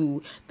speak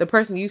to the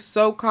person you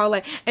so-called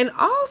like? And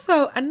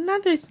also,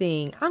 another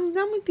thing. I'm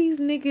done with these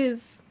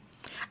niggas.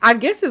 I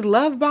guess it's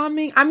love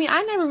bombing. I mean,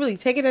 I never really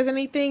take it as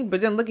anything,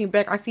 but then looking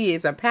back, I see it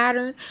as a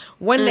pattern.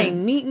 When they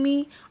meet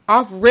me,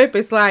 off rip,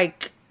 it's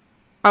like,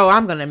 oh,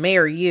 I'm going to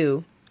marry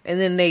you. And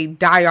then they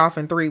die off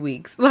in 3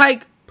 weeks.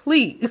 Like,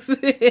 please.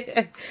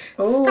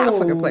 Stop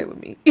fucking playing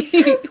with me.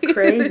 That's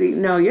crazy.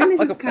 No, your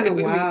nigga's kind of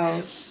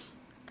wild.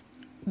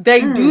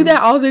 They do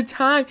that all the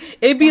time.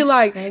 It'd be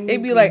like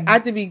crazy.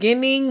 at the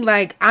beginning,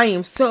 like, I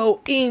am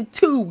so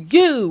into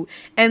you.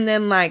 And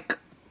then like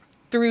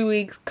 3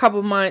 weeks,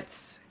 couple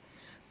months,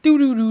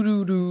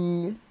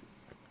 do.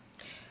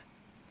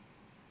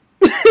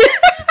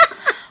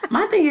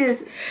 My thing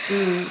is,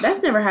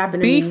 that's never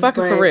happened to me. Be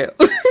fucking for real.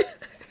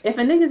 If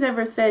a nigga's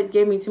ever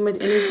gave me too much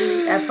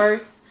energy at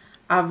first,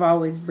 I've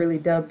always really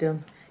dubbed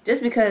him.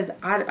 Just because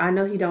I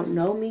know he don't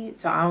know me,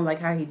 so I don't like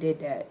how he did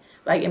that.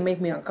 Like, it make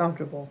me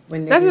uncomfortable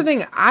when That's the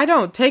thing. I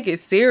don't take it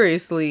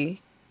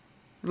seriously.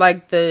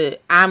 Like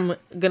I'm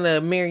gonna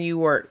marry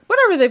you or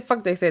whatever the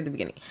fuck they said at the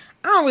beginning.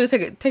 I don't really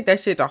take that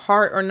shit to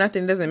heart or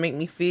nothing. It doesn't make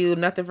me feel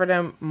nothing for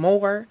them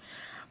more.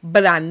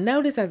 But I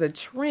notice as a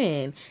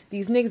trend,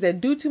 these niggas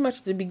that do too much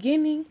at the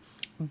beginning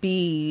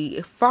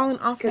be falling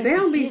off. Because they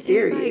don't be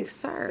serious. Like,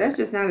 sir. That's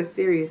just not a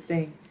serious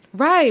thing.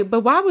 Right,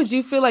 but why would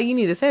you feel like you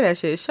need to say that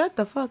shit? Shut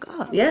the fuck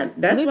up. Yeah,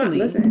 that's Literally.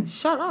 what. Listen,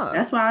 shut up.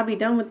 That's why I be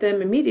done with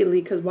them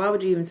immediately. Because why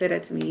would you even say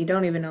that to me? You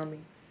don't even know me.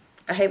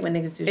 I hate when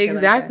niggas do shit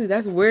exactly.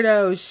 like that. That's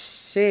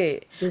weirdo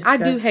shit.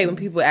 Disgusting. I do hate when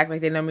people act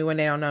like they know me when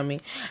they don't know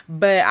me.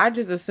 But I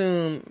just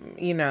assume,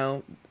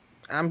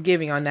 I'm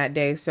giving on that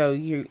day, so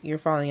you're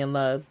falling in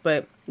love.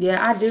 But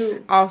yeah, I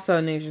do. Also,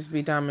 niggas just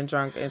be dumb and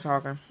drunk and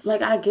talking.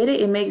 Like, I get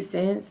it. It makes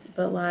sense.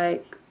 But,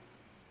 like,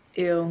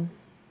 ew.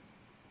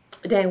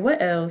 Dang,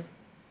 what else?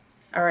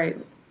 All right.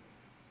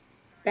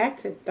 Back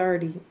to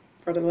 30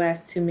 for the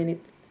last 2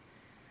 minutes.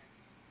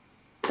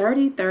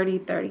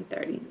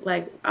 30.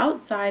 Like,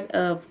 outside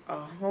of a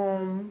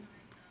home,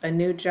 a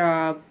new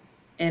job,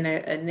 and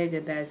a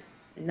nigga that's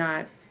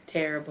not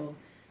terrible,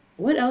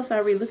 what else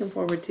are we looking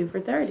forward to for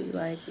 30?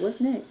 Like, what's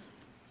next?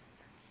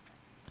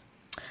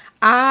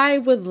 I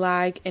would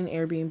like an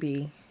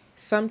Airbnb,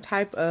 some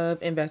type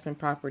of investment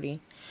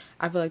property.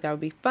 I feel like that would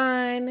be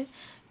fun.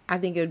 I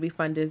think it would be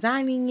fun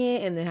designing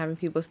it and then having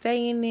people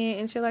stay in it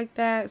and shit like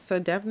that. So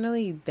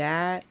definitely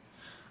that.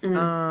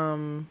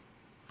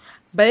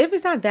 But if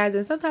it's not that,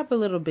 then some type of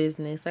little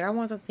business. Like, I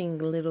want something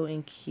little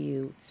and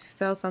cute.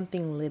 Sell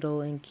something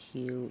little and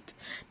cute.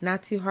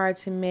 Not too hard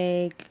to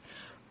make.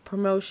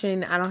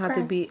 Promotion. I don't have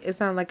to be. It's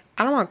not like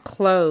I don't want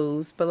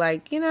clothes, but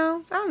like, I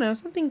don't know,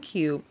 something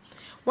cute.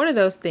 One of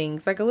those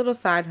things, like a little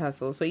side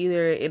hustle. So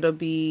either it'll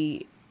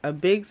be a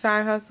big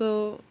side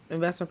hustle,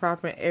 investment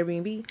property,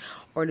 Airbnb,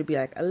 or it'll be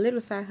like a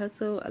little side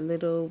hustle, a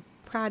little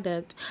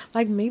product.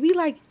 Like maybe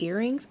like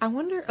earrings. I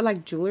wonder,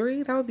 like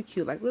jewelry. That would be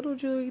cute. Like little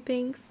jewelry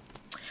things.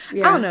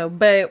 Yeah. I don't know,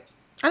 but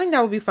I think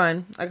that would be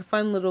fun. Like a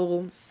fun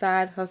little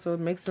side hustle,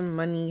 make some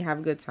money, have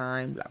a good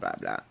time, blah, blah,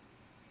 blah.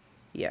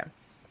 Yeah.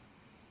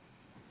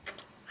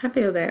 I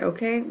feel that,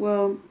 okay?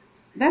 Well,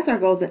 that's our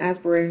goals and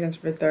aspirations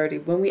for 30.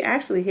 When we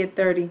actually hit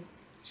 30,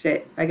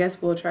 shit, I guess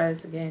we'll try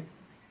this again.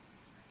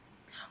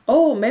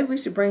 Oh, maybe we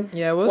should bring.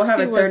 Yeah, we'll have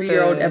see a what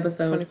 30-year-old the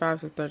episode.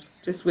 25 to 30.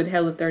 Just with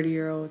hella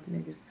 30-year-old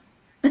niggas.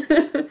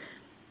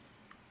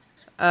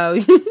 Oh,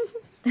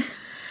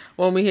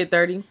 when we hit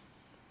 30?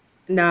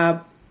 Nah,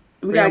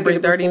 we gotta gotta bring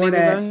get 30 niggas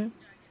that. on here?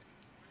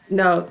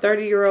 No,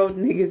 30-year-old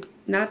niggas.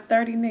 Not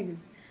 30 niggas.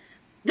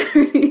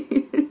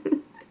 30.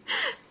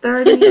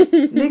 30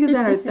 niggas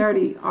that are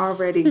 30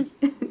 already.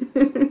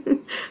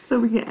 So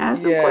we can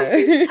ask some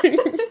questions.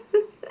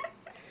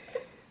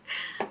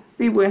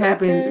 See what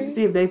happens.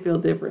 See if they feel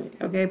different.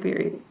 Okay,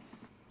 period.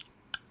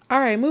 All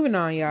right, moving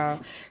on, y'all.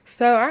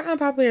 So our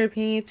unpopular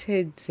opinion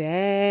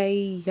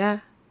today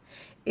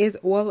is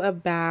all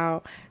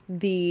about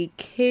the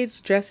kids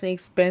dressing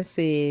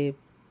expensive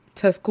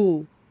to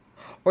school.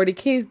 Or the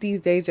kids these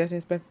days dressing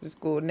expensive to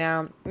school.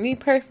 Now, me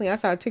personally, I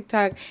saw a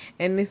TikTok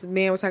and this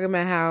man was talking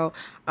about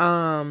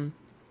how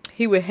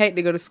he would hate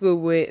to go to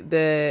school with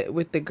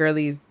the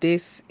girlies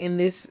in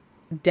this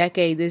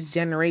decade, this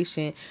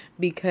generation,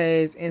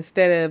 because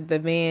instead of the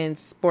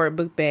Vans sport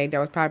book bag that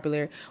was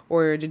popular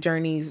or the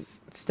Journeys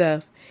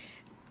stuff,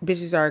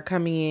 bitches are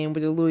coming in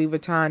with the Louis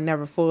Vuitton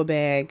never full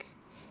bag,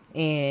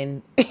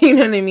 and you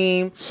know what I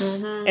mean,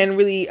 and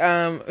really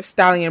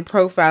styling and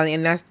profiling,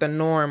 and that's the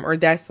norm, or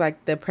that's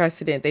like the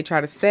precedent they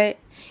try to set,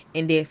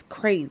 and that's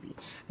crazy.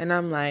 And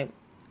I'm like,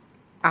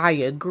 I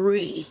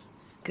agree,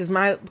 because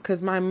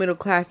my middle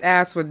class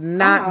ass would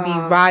not be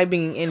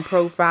vibing and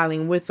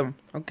profiling with them.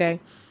 Okay,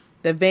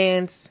 the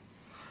Vans,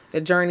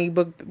 the Journey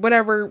book,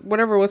 whatever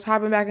was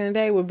popping back in the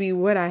day would be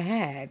what I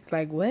had.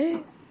 Like,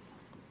 what?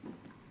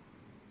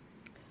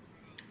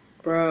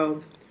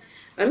 Bro,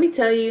 let me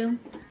tell you,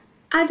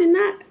 I did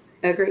not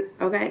agree,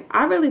 okay?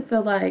 I really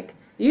feel like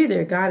you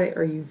either got it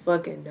or you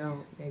fucking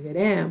don't, nigga.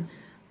 Damn.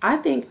 I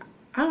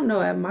don't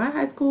know, at my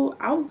high school,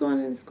 I was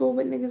going into school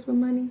with niggas with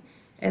money,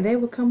 and they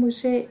would come with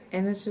shit,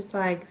 and it's just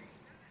like,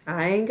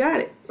 I ain't got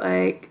it.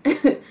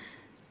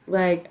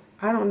 Like,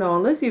 I don't know,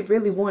 unless you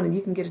really want it,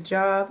 you can get a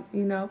job,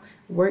 you know,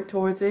 work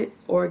towards it,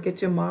 or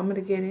get your mama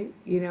to get it,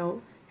 you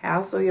know,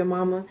 house or your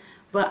mama.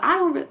 But I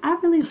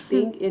really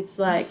think it's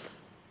like,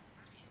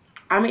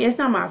 I mean, it's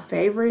not my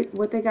favorite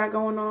what they got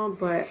going on,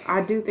 but I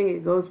do think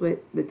it goes with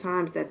the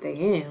times that they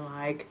in.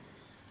 Like,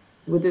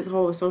 with this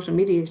whole social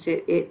media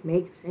shit, it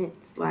makes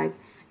sense. Like,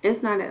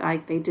 it's not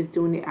like they just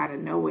doing it out of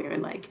nowhere.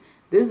 Like,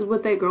 this is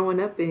what they growing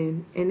up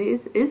in, and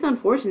it's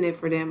unfortunate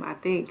for them. I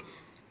think,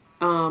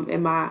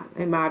 in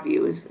my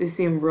view, it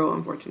seemed real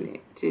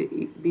unfortunate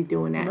to be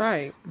doing that.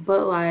 Right.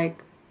 But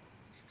like,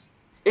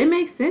 it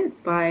makes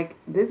sense. Like,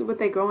 this is what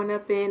they growing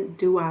up in.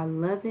 Do I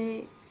love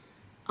it?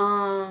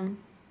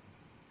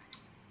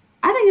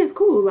 I think it's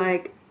cool.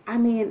 Like, I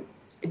mean,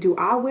 do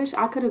I wish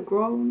I could have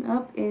grown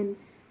up and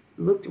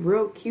looked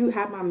real cute,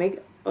 had my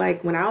makeup?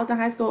 Like, when I was in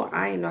high school,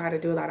 I didn't know how to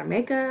do a lot of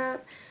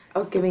makeup. I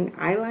was giving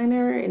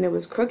eyeliner and it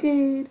was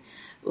crooked.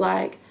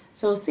 Like,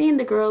 so seeing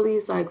the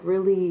girlies, like,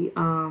 really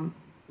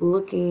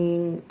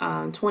looking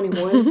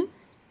 21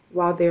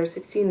 while they're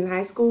 16 in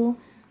high school,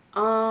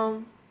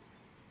 I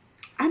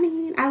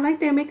mean, I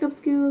like their makeup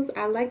skills.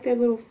 I like their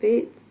little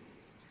fits.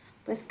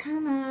 But it's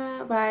kind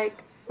of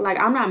like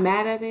I'm not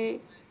mad at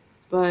it.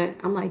 But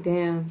I'm like,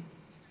 damn,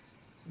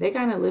 they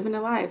kind of living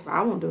a life.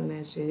 I won't do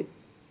that shit.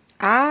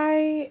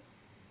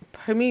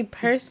 For me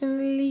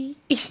personally,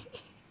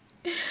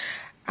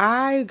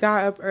 I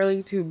got up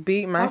early to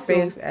beat my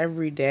face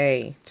every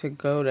day to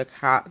go to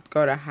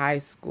high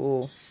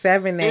school.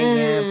 7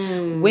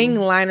 a.m. Wing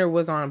liner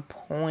was on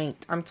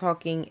point. I'm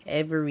talking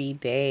every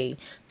day,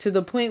 to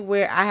the point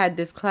where I had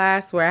this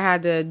class where I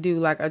had to do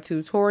like a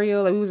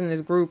tutorial. Like, we was in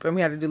this group and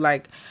we had to do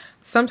like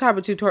some type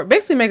of tutorial,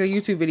 basically make a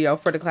YouTube video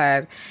for the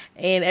class.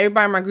 And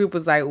everybody in my group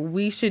was like,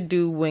 we should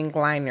do wing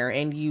liner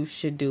and you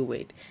should do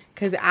it.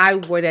 Because I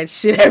wore that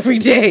shit every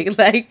day.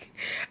 Like,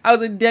 I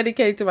was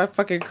dedicated to my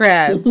fucking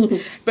craft.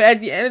 But at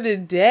the end of the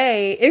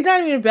day, it's not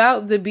even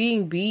about the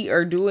being beat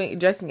or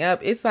dressing up.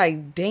 It's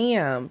like,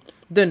 damn,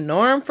 the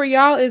norm for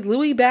y'all is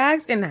Louis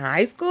bags in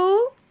high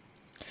school?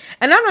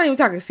 And I'm not even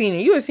talking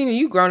senior. You a senior,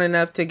 you grown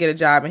enough to get a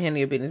job and handle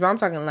your business. But I'm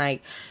talking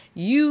like,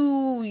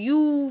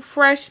 you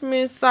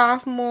freshman,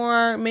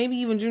 sophomore, maybe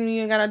even junior,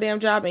 you ain't got a damn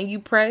job, and you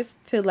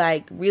pressed to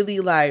like really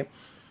like,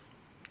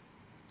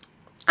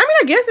 I mean,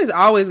 I guess it's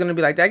always going to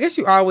be like that. I guess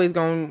you always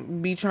going to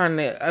be trying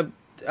to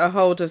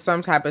hold to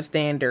some type of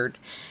standard.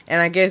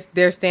 And I guess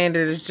their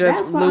standard is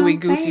just Louis,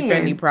 Gucci,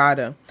 Fendi,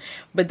 Prada.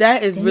 But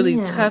that is really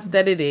tough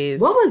that it is.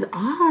 What was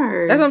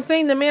ours? That's what I'm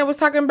saying. The man was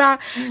talking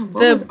about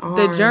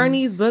the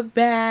Journeys book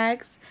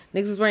bags.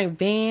 Niggas was wearing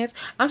Vans.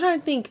 I'm trying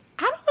to think.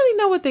 I don't really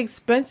know what the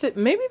expensive.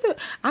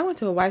 I went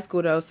to a white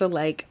school though, so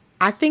like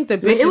I think the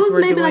bitches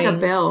were doing like a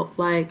belt.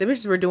 Like the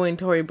bitches were doing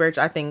Tory Burch.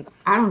 I think.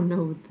 I don't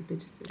know what the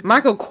bitches did.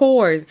 Michael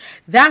Kors.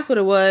 That's what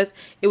it was.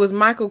 It was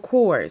Michael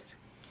Kors.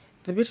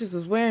 The bitches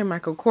was wearing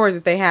Michael Kors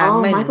if they had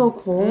money. Oh, Michael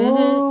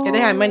Kors. If they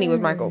had money, it was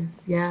Michael.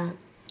 Yeah.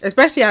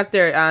 Especially out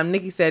there,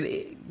 Nikki said,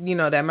 you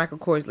know, that Michael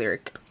Kors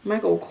lyric.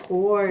 Michael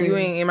Kors. You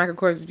ain't in Michael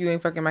Kors. You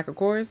ain't fucking Michael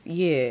Kors.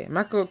 Yeah,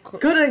 Michael.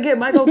 Couldn't get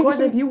Michael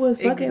Kors if you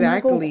was fucking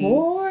Michael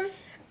Kors.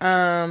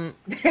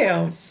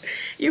 Damn.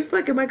 You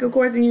fucking Michael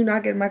Kors and you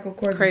not getting Michael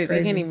Kors. Crazy.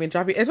 He can't even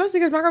drop you. Especially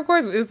because Michael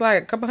Kors is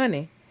like a couple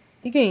hundred.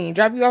 He can't even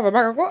drop you off at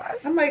Michael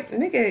Kors. I'm like,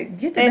 nigga,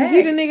 get the and bag.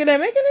 he the nigga that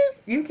making it?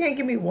 You can't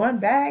give me one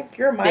bag.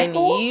 You're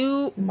Michael. Then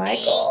you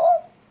Michael.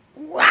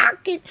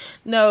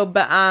 No,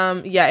 but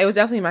yeah, it was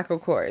definitely Michael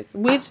Kors,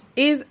 which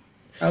is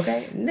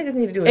okay. Niggas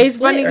need to do it. It's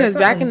funny because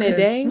back in the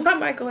day, my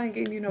Michael ain't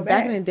getting you no bag.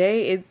 Back in the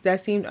day,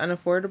 that seemed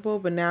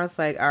unaffordable, but now it's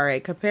like, all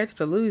right, compared to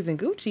the Louis and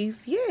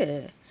Gucci's,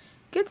 yeah,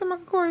 get the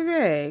Michael Kors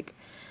bag.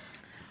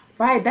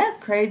 Right, that's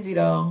crazy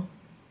though.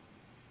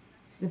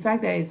 The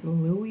fact that it's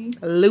Louis,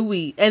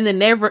 and the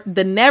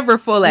never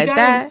full at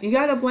that. You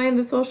gotta blame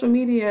the social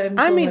media influencers.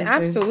 I mean,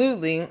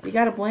 absolutely. You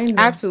gotta blame them.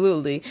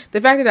 Absolutely.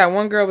 The fact that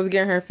one girl was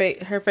getting her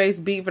face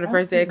beat for the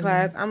first day of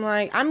class, I'm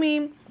like, I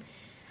mean,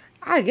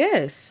 I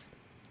guess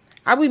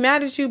I'll be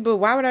mad at you, but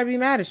why would I be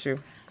mad at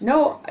you?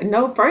 No.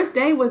 First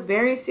day was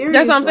very serious.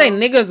 That's what I'm saying.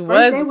 Niggas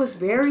was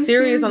very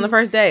serious on the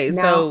first day,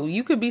 now, so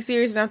you could be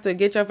serious enough to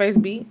get your face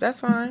beat. That's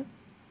fine.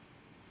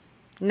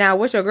 Now,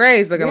 what's your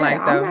grades looking like,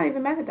 though? I'm not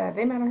even mad at that.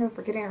 They mad at her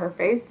for getting her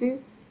face,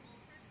 dude.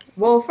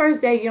 Well, first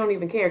day, you don't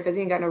even care because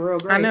you ain't got no real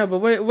grades. I know, but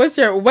what's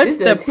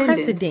the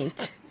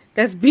precedent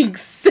that's being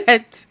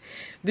set?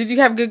 Did you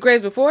have good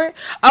grades before it?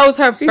 Oh, it was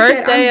her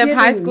first day of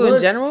high school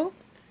in general?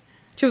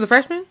 She was a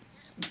freshman?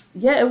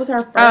 Yeah, it was her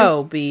first.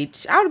 Oh,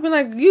 bitch. I would have been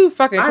like, you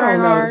fucking try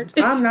hard.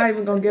 I'm not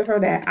even going to give her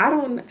that. I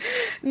don't.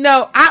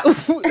 No,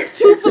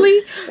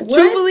 truthfully,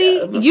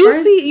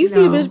 you see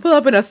a bitch pull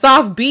up in a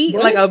soft beat,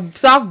 like a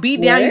soft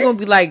beat down, you're going to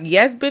be like,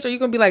 yes, bitch, or you're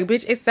going to be like,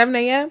 bitch, it's 7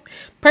 a.m.?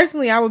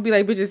 Personally, I would be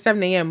like, bitch, it's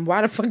 7 a.m.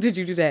 Why the fuck did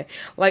you do that?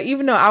 Like,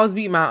 even though I was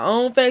beating my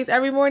own face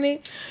every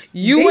morning,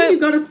 you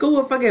go to school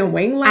with fucking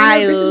wing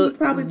liner? Bitches was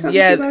probably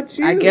talking about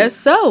you. I guess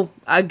so.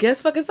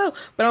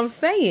 But I'm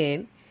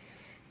saying,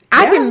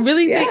 I can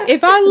really think,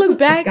 if I look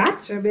back,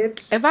 gotcha,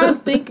 bitch. If I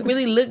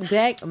really look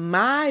back,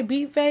 my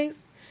beat face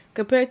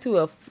compared to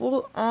a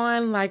full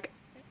on, like,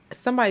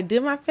 somebody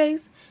did my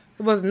face,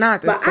 it was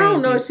not the same. But I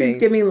don't know if she's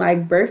giving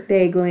like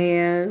birthday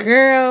glam.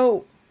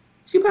 Girl.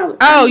 She probably.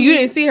 Oh, you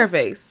didn't see her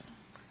face.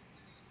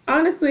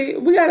 Honestly,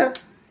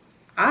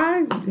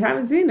 I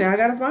haven't seen her. I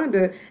gotta find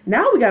her.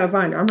 Now we gotta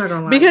find her. I'm not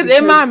gonna lie. Because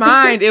in my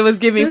mind, it was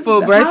giving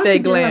full birthday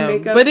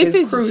glam. But if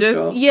it's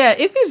crucial.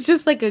 if it's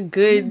just like a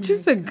good,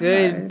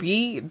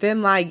 beat,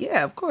 then like,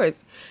 yeah, of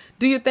course,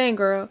 do your thing,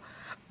 girl.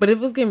 But if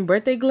it was giving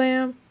birthday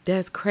glam,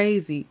 that's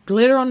crazy.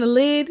 Glitter on the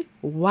lid,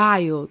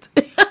 wild.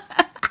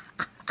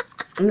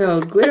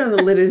 No, glitter on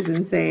the lid is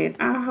insane.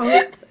 I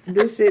hope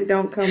this shit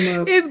don't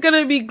come up. It's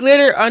gonna be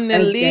glitter on the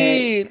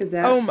lid.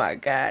 Oh my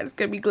god, it's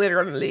gonna be glitter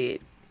on the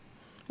lid.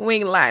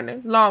 Wing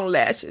liner, long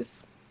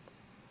lashes.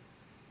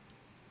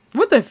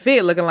 What the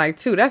fit looking like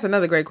too? That's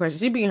another great question.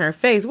 She beat her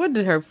face. What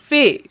did her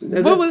fit?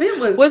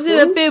 Was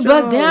it a fit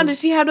bust down? Did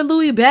she have the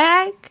Louis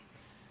bag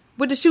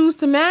with the shoes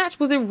to match?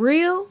 Was it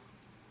real?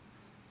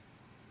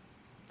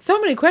 So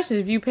many questions.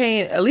 If you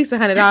paying at least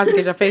 $100 to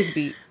get your face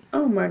beat.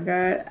 Oh my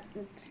god,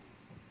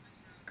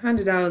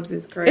 $100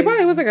 is crazy. It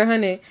probably was like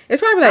 $100.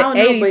 It's probably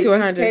like $80 to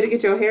 $100. Pay to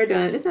get your hair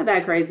done. It's not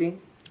that crazy.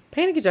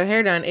 Paying to get your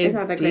hair done is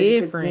not that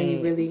different.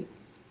 Crazy, really.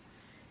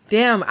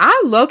 Damn,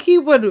 I low-key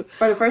would.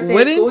 For the first day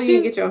of school,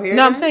 you get your hair done?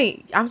 No,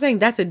 I'm saying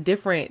that's a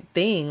different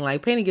thing.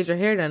 Like, paying to get your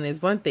hair done is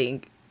one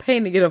thing.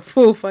 Paying to get a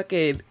full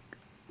fucking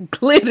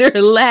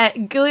glitter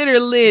lid.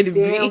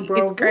 Damn,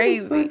 bro, it's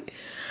crazy.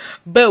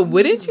 But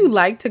wouldn't you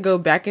like to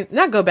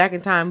not go back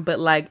in time, but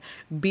like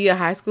be a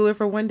high schooler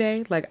for one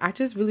day? Like, I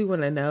just really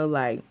want to know,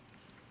 like,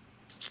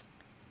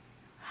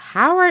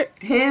 how are...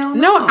 Hell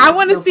no. I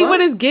want to see what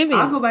it's giving.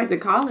 I'll go back to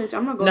college.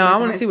 I'm not going. No, I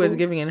want to see what it's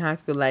giving in high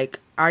school. Like,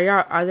 are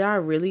y'all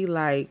really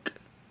like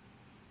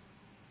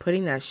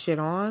putting that shit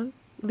on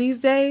these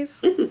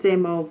days? It's the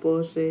same old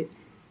bullshit,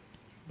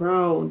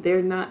 bro.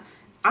 They're not.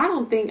 I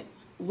don't think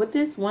with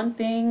this one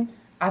thing.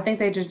 I think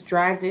they just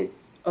dragged it.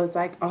 It's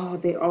like, oh,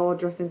 they all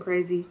dressing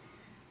crazy.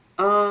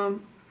 I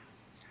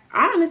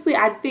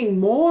think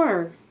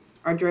more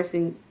are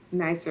dressing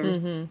nicer.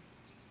 Mm-hmm.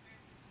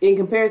 In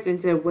comparison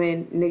to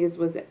when niggas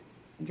was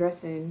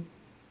dressing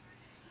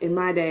back in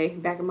my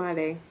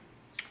day.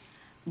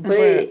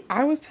 But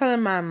I was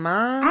telling my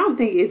mom, I don't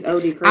think it's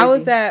OD crazy. I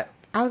was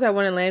at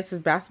one of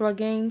Lance's basketball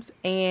games,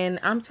 and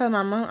I'm telling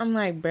my mom, I'm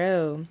like,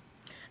 bro,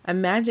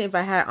 imagine if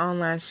I had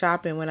online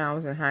shopping when I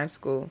was in high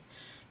school.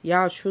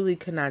 Y'all truly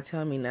could not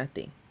tell me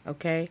nothing,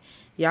 okay?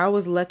 Y'all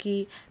was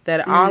lucky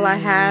that all I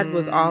had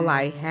was all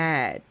I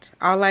had.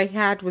 All I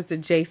had was the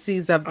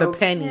JCs of the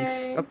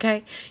pennies,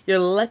 okay? You're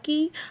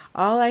lucky.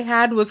 All I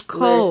had was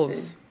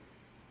Kohl's.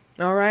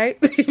 All right?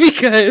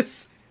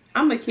 Because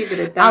I'm going to keep it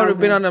 1,000. I would have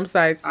been on them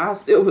sites. I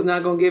still was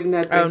not going to give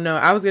nothing. Oh, no.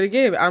 I was going to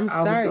give. I'm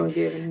sorry. I was going to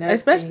give nothing.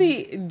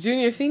 Especially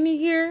junior, senior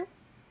year.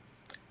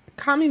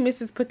 Call me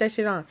Mrs. Put that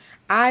shit on.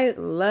 I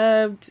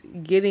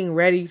loved getting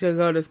ready to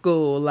go to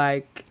school.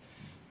 Like,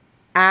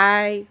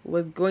 I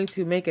was going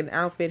to make an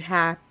outfit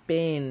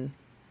happen.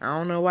 I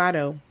don't know why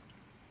though.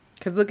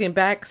 Because looking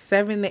back,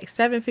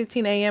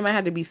 7:15 a.m. I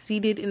had to be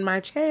seated in my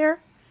chair.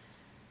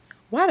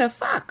 Why the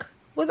fuck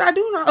was I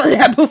doing all of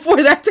that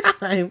before that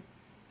time?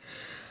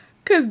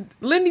 Because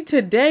Lindy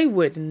today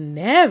would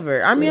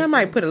never. I mean, Listen. I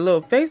might put a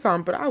little face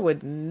on, but I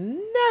would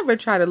never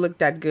try to look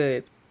that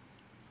good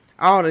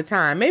all the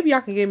time. Maybe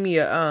y'all can give me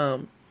a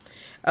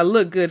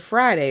look good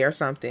Friday or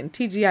something,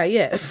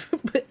 TGIF.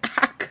 But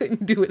I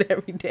couldn't do it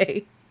every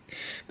day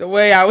the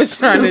way I was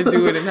trying to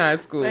do it in high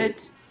school.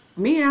 But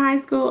me in high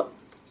school,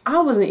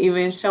 I wasn't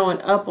even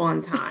showing up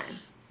on time.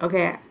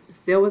 Okay,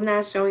 still was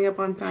not showing up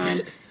on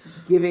time,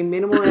 giving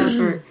minimal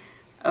effort.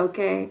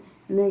 Okay,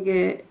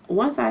 nigga,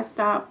 once I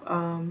stopped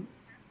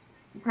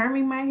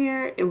perming my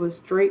hair, it was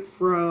straight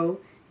fro.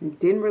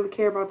 Didn't really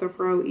care about the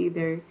fro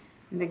either.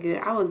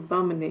 Nigga, I was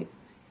bumming it.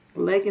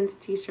 Leggings,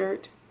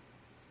 t-shirt.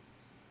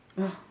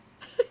 Ugh.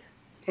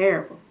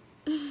 Terrible.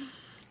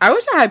 I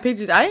wish I had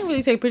pictures. I didn't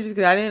really take pictures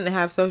because I didn't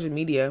have social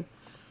media.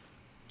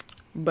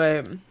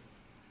 But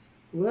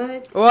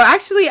what? Well,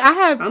 actually, I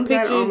have I'm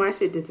pictures. glad all my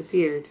shit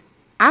disappeared.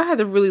 I had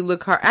to really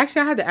look hard.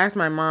 Actually, I had to ask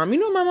my mom. You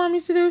know what my mom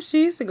used to do?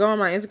 She used to go on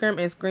my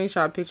Instagram and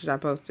screenshot pictures I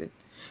posted.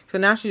 So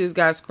now she just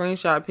got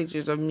screenshot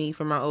pictures of me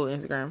from my old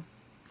Instagram.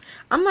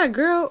 I'm like,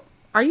 girl,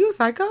 are you a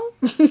psycho?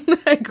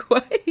 Like,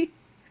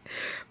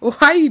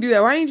 why you do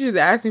that? Why didn't you just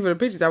ask me for the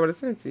pictures? I would have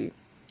sent it to you.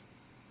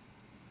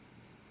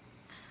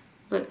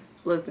 Look,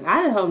 listen,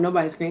 I hope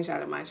nobody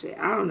screenshotted my shit.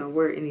 I don't know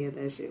where any of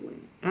that shit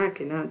went. I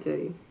cannot tell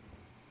you.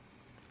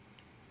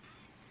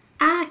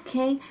 I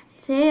can't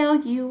tell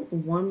you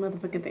one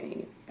motherfucking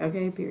thing.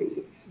 Okay,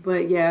 period.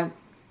 But yeah,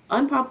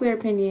 unpopular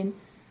opinion.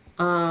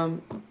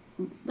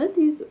 Let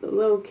these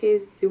little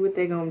kids do what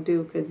they're gonna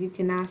do because you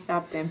cannot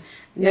stop them.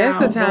 Yeah,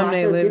 now, it's the time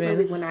they live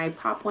differently in. when I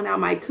pop one out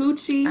my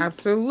coochie.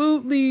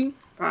 Absolutely.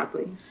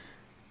 Probably.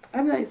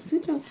 I'd be like,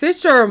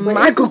 sit your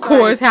Michael just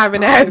Kors like,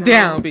 having oh, ass no.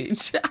 down,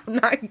 bitch. I'm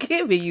not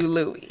giving you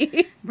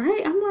Louis.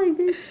 Right? I'm like,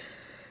 bitch.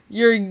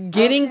 You're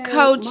getting Okay,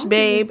 Coach, my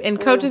babe, kids,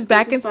 and Coach is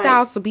back in just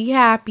style, like- so be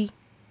happy.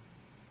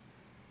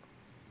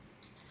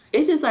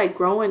 It's just like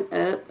growing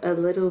up a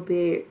little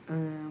bit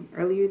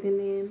earlier than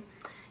them.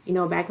 You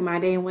know, back in my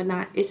day and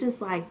whatnot. It's just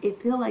like, it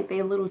feel like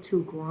they're a little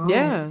too grown.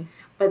 Yeah.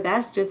 But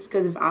that's just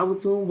because if I was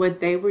doing what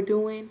they were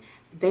doing,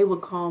 they would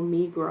call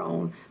me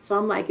grown. So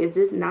I'm like, is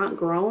this not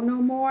grown no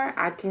more?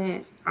 I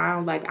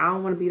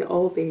don't want to be the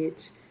old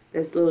bitch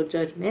that's a little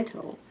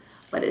judgmental.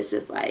 But it's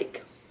just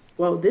like,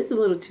 well, this is a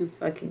little too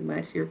fucking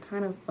much. You're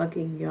kind of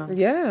fucking young.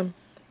 Yeah.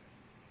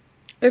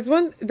 That's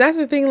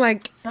the thing,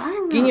 like, So I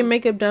don't know. getting your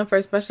makeup done for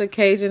a special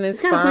occasion is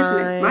It's kind of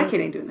questioning. fine. My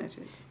kid ain't doing that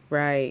shit.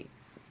 Right.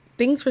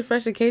 Things for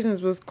special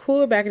occasions was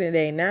cool back in the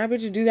day. Now, but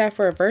you do that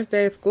for a first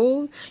day of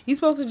school, you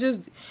supposed to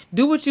just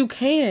do what you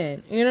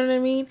can. You know what I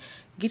mean?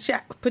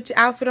 Put your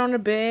outfit on the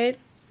bed,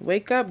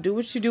 wake up, do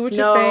what you do with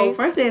your face.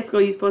 First day of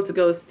school, you're supposed to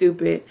go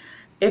stupid.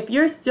 If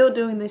you're still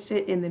doing this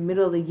shit in the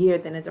middle of the year,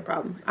 then it's a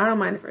problem. I don't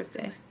mind the first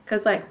day.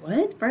 Because, like,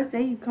 what? First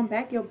day, you come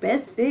back, your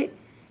best fit?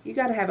 You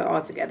got to have it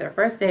all together.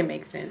 First day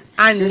makes sense.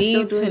 I You're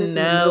need still doing to this in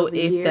the middle know of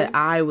the if year. the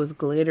eye was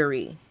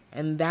glittery.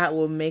 And that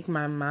will make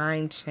my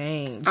mind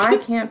change. I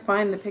can't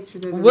find the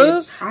pictures of the Well,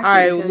 bitch. I all can't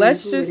right, tell you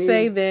let's who just it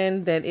say is.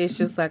 then that it's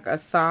just like a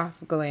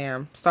soft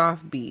glam,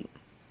 soft beat.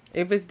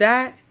 If it's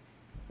that,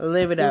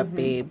 live it up,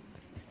 babe.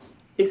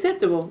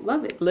 Acceptable.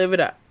 Love it. Live it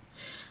up.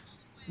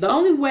 The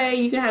only way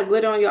you can have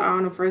glitter on your eye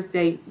on the first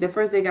day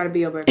got to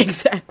be over.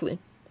 Exactly.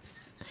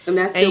 And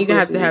that's And still you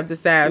have pushing to it. have the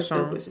That's sash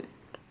still on. pushing it.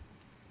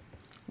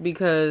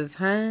 Because,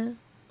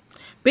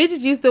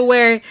 bitches used to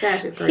wear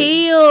Sash is crazy.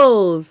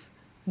 heels,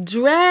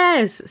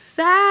 dress,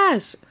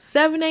 sash,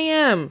 7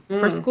 a.m.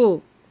 for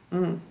school.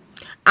 I'm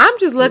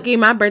just lucky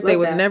my birthday Love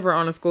was that. never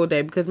on a school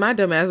day because my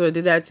dumb ass would have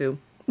did that too.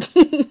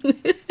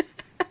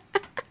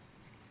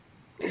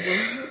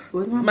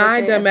 What's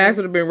My birthday dumb ever? ass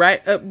would have been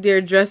right up there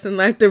dressing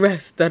like the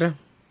rest of them.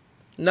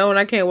 Knowing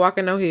I can't walk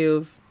in no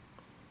heels.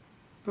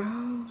 Bro,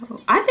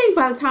 I think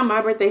by the time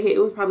my birthday hit, it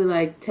was probably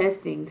like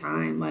testing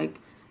time. Like,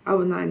 I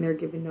was not in there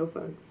giving no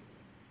fucks.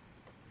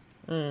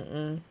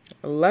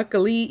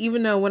 Luckily,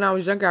 even though when I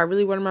was younger, I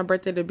really wanted my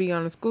birthday to be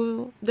on a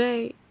school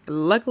day.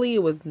 Luckily,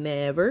 it was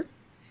never.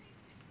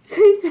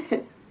 She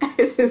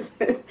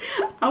said,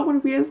 I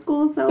want to be in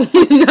school so No,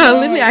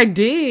 literally, I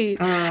did.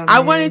 I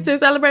wanted to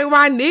celebrate with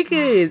my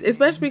niggas,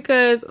 especially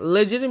because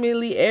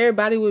legitimately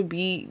everybody would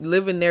be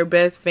living their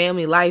best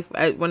family life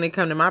when it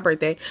come to my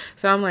birthday.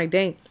 So I'm like,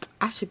 dang,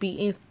 I should be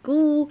in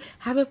school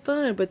having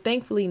fun, but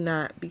thankfully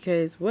not,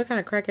 because what kind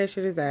of crackhead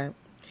shit is that?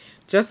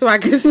 Just so I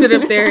can sit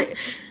up there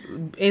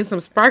in some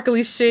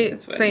sparkly shit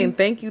That's funny. saying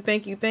thank you,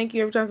 thank you, thank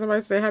you every time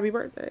somebody say happy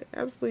birthday.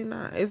 Absolutely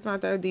not. It's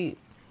not that deep.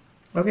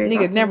 Okay,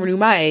 Niggas never knew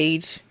my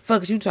age.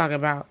 Fuck is you talking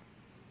about?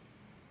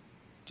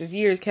 Just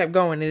years kept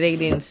going and they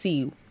didn't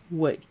see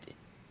what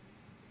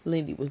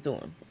Lindy was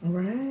doing.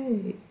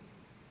 Right.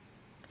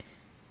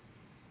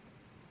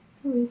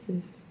 Who is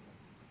this?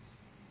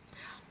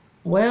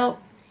 Well,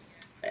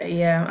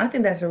 yeah, I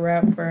think that's a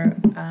wrap for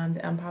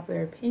the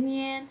unpopular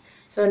opinion.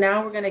 So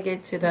now we're gonna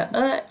get to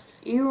the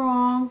you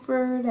wrong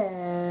for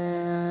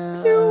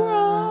that. You're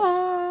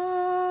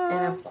wrong.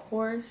 And of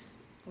course,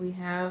 we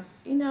have,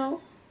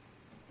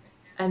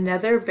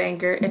 another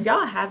banger. If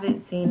y'all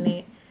haven't seen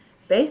it,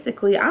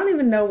 basically, I don't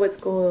even know what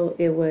school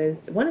it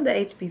was. One of the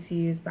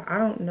HBCUs, but I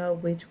don't know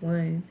which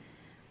one.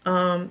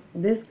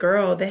 This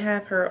girl, they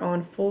have her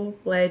on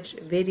full-fledged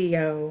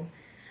video,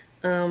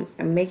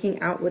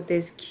 making out with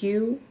this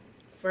Q,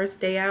 first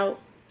day out.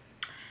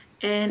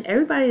 And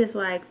everybody is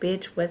like,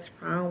 bitch, what's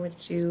wrong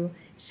with you?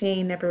 She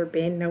ain't never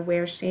been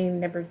nowhere. She ain't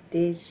never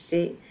did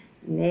shit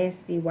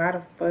nasty. Why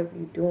the fuck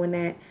you doing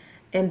that?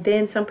 And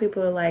then some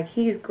people are like,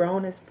 he's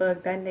grown as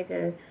fuck. That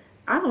nigga,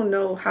 I don't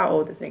know how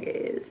old this nigga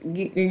is.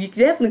 You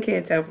definitely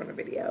can't tell from the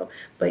video.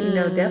 But, you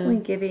know,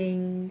 definitely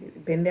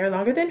been there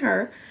longer than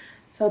her.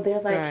 So they're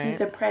like, he's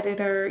a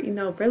predator, you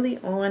know, really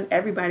on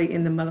everybody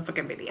in the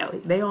motherfucking video.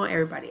 They on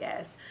everybody's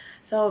ass.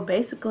 So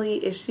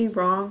basically, is she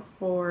wrong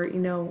for, you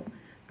know,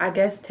 I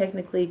guess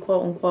technically,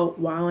 quote unquote,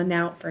 wilding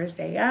out first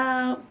day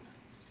out?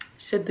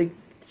 Should the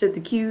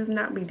Qs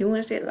not be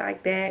doing shit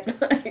like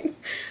that? Like,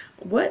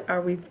 what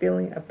are we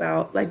feeling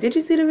about? Like, did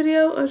you see the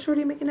video of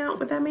Shorty making out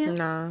with that man?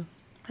 Nah.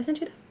 I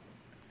sent you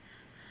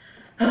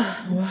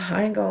that. Well,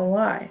 I ain't gonna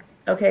lie.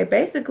 Okay,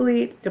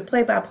 basically, the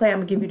play-by-play, I'm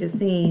gonna give you the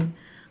scene.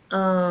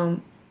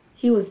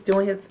 He was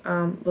doing his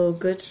little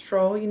good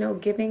stroll, you know,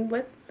 giving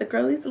what the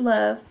girlies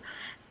love.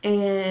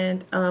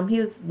 And he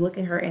was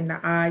looking her in the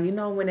eye, you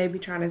know, when they be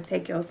trying to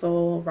take your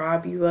soul,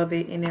 rob you of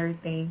it and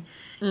everything.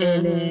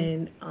 And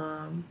then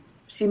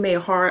she made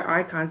hard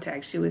eye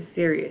contact. She was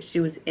serious. She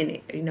was in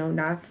it, you know,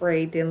 not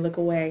afraid, didn't look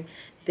away.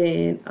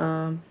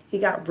 Then he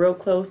got real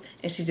close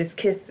and she just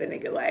kissed the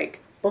nigga, like,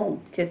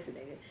 boom, kissed the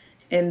nigga.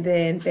 And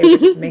then they were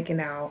just making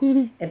out.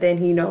 And then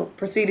he, you know,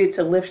 proceeded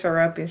to lift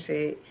her up and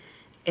shit.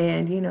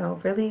 And, you know,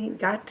 really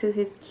got to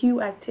his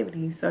Q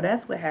activities. So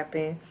that's what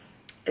happened.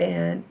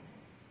 And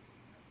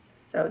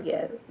so,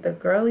 yeah, the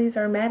girlies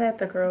are mad at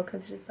the girl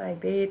because she's like,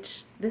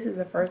 bitch, this is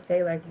the first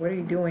day. Like, what are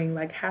you doing?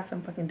 Like, have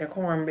some fucking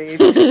decorum,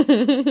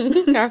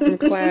 bitch. Have some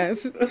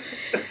class.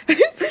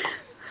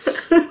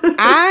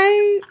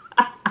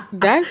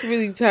 That's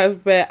really tough,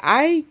 but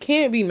I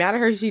can't be mad at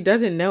her. She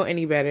doesn't know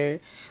any better.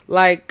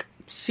 Like,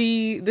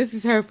 this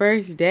is her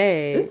first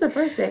day. This is the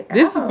first day.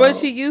 This is what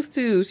she used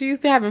to. She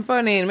used to having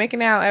fun and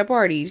making out at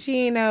parties.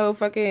 She ain't know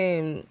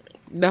fucking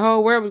the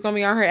whole world was gonna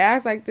be on her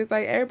ass like this.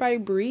 Like, everybody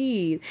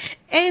breathe.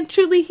 And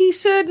truly, he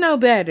should know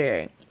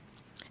better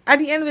at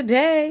the end of the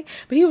day.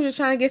 But he was just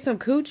trying to get some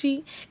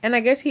coochie. And I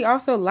guess he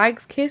also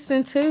likes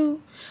kissing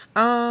too.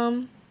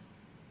 Oh,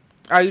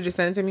 you just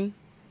sent it to me?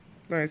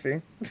 Let me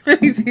see.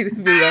 Let me see this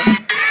video.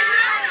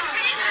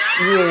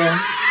 Yeah.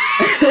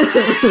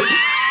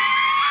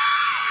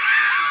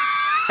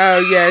 Oh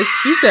yeah,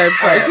 she said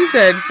fuck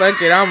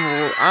it,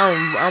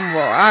 I'm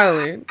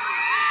wilding.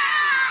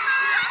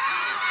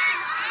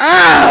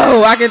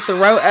 Oh, I can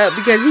throw up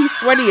because he's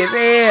sweaty as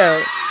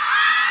hell.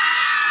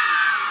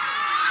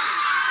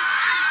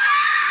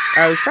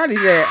 Oh, Shawty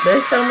said,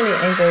 there's so many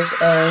angles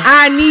of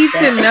I need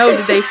to know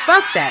that they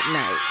fucked that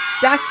night.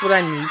 That's what I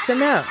need to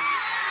know.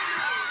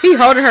 He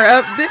holding her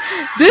up.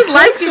 This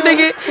light-skinned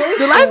nigga,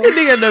 the light-skinned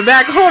nigga in the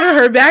back holding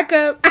her back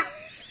up.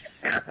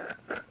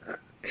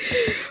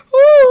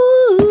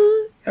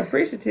 Ooh.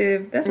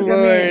 Appreciative. That's a good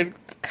Lord, man.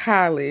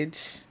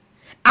 college.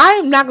 I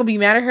am not gonna be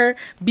mad at her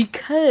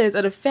because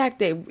of the fact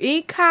that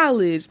in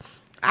college,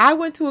 I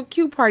went to a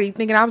Q party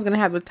thinking I was gonna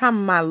have the time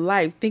of my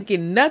life,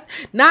 thinking not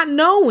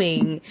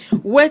knowing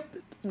what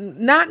a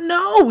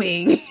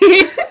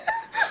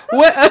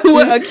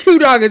Q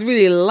dog is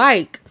really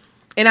like,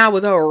 and I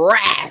was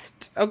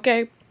harassed.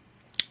 Okay.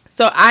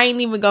 So I ain't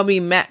even gonna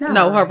be mad.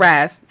 No,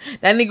 harassed.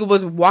 That nigga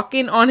was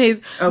walking on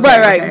his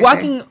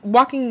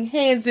walking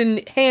hands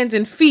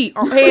and feet,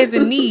 hands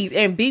and knees,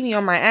 and beat me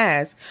on my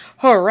ass.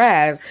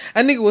 Harassed.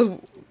 A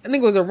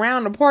nigga was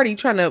around the party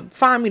trying to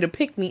find me to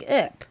pick me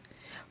up.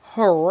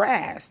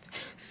 Harassed.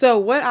 So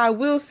what I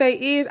will say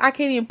is I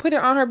can't even put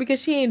it on her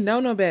because she ain't know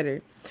no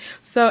better.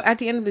 So at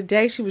the end of the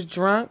day, she was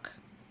drunk.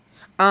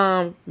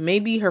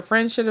 Maybe her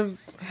friend should have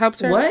helped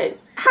her. What?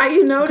 How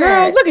you know Girl,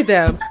 that? Look at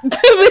them.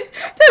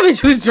 That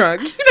bitch was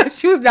drunk. You know,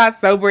 she was not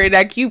sober at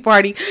that Q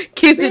party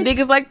kissing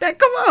niggas like that.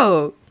 Come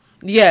on.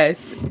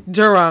 Yes,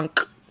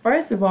 drunk.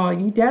 First of all,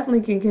 you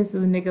definitely can kiss a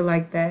nigga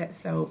like that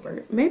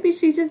sober. Maybe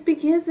she just be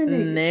kissing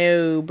it.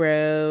 No,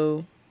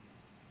 bro.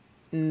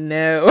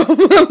 No.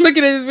 I'm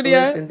looking at this video.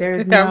 Listen,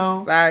 there's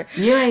no. I'm sorry.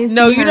 You ain't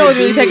no, you know what's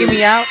really taking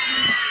me out?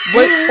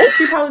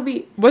 She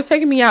probably be. What's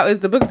taking me out is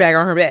the book bag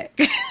on her back.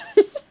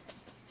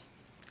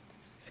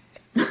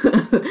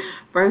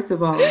 First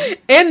of all,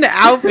 and the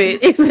outfit,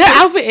 it's the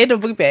outfit and the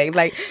book bag,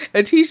 like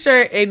a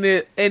t-shirt and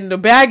the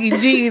baggy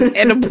jeans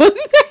and the book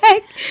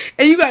bag,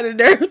 and you got the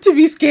nerve to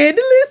be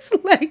scandalous.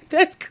 Like,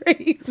 that's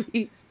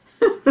crazy.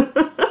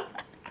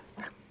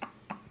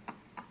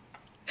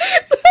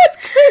 That's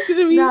crazy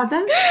to me. No,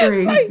 that's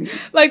crazy.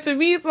 Like to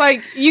me, it's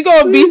like you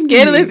gonna be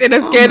scandalous in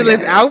a scandalous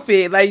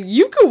outfit. Like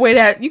you could wear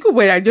that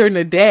during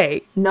the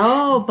day.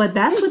 No, but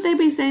that's what they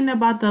be saying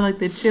about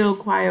the chill,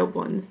 quiet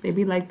ones. They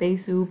be like they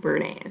super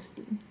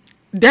nasty.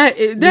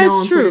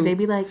 That's true. They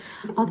be like,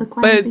 all the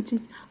quiet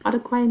bitches, all the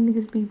quiet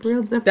niggas be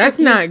real. That's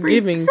not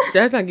giving.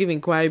 That's not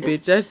giving quiet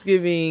bitch. That's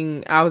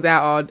giving. I was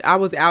out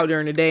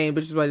during the day,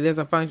 but just like there's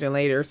a function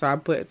later, so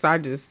I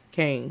just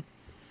came.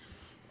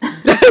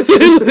 That's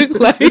what it looked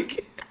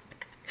like.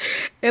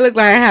 It looked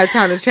like I had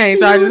time to change,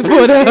 so I just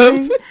pulled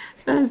up.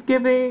 That's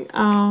giving.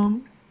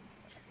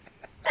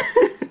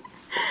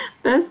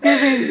 That's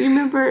giving. You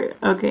remember?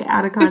 Okay,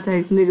 out of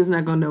context, niggas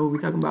not gonna know what we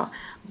talking about.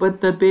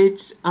 But the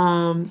bitch,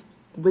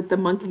 with the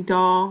monkey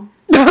doll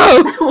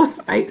that was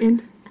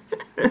fighting.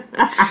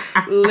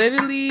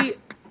 Literally,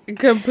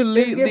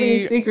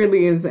 completely,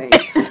 secretly insane.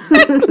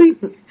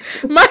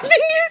 My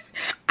thing is,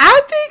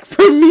 I think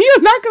for me,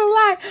 I'm not gonna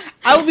lie,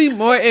 I would be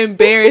more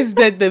embarrassed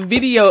that the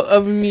video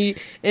of me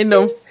in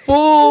the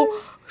full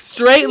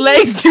straight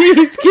leg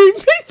jeans getting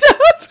picked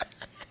up.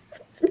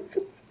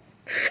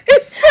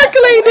 It's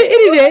circulating the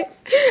internet.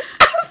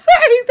 I'm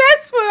sorry,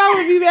 that's what I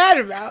would be mad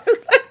about.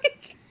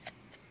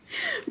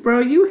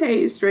 Bro, you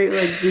hate straight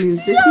leg jeans.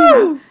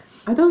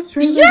 Are those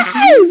straight leg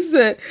jeans?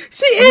 Yes!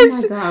 She is.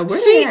 Oh my God, where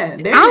they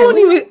at?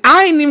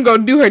 I ain't even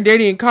gonna do her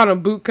dirty and call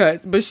them boot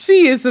cuts, but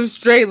she is some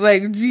straight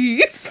leg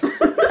jeans.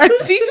 A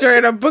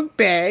t-shirt, a book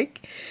bag.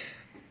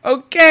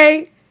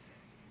 Okay?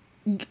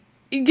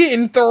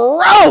 Getting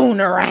thrown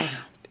around.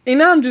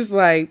 And I'm just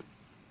like,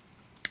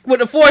 with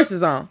the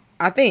forces on,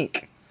 I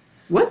think.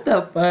 What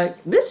the fuck?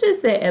 This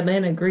shit said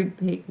Atlanta Greek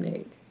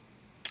picnic.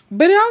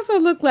 But it also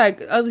looked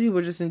like other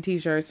people just in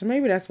t-shirts, so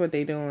maybe that's what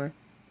they doing.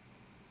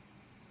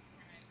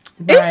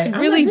 Right. It's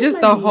really just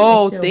the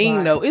whole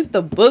thing, though. It's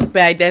the book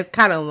bag that's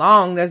kind of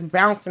long, that's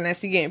bouncing, that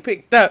she getting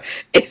picked up.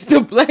 It's the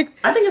black.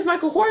 I think it's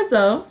Michael Kors,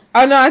 though.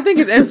 Oh no, I think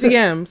it's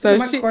MCM. So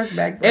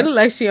it look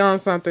like she on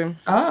something.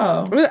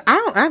 Oh,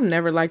 I've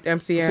never liked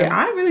MCM. Shit,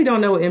 I really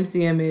don't know what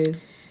MCM is.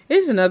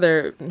 It's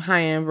another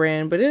high end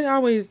brand, but it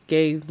always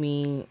gave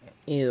me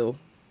ew.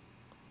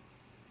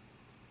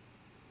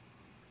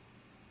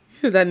 You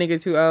said that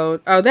nigga too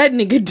old. Oh, that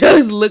nigga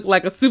does look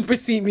like a super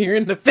senior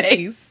in the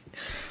face.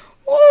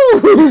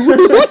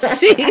 Ooh,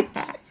 shit.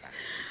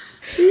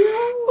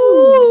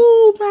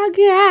 Oh my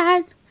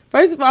God.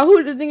 First of all, who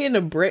is the thing in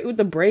the with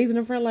the braids in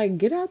the front? Like,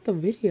 get out the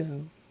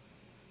video.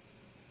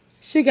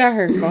 She got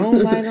her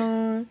phone light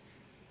on.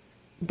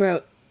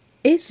 Bro,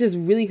 it's just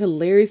really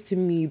hilarious to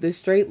me. The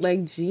straight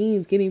leg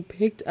jeans getting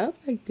picked up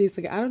like this.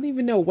 Like, I don't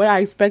even know what I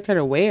expect her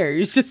to wear.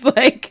 It's just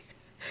like,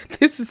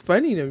 this is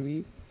funny to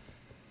me.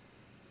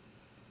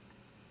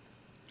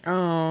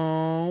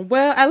 Oh,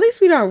 well, at least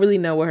we don't really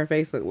know what her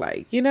face looked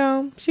like. You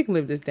know, she can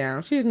live this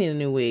down. She just need a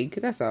new wig.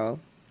 That's all.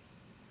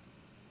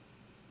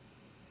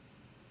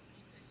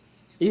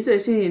 You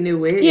said she need a new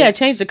wig? Yeah,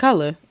 change the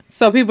color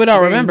so people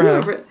don't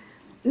remember her.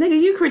 Nigga,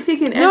 you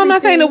critiquing everything. No, I'm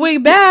not saying the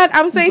wig bad.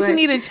 I'm saying she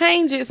need to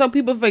change it so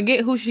people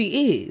forget who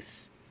she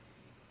is.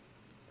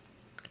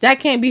 That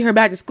can't be her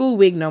back to school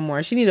wig no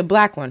more. She need a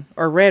black one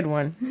or red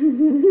one.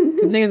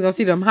 Niggas gonna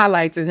see them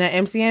highlights in that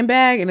MCM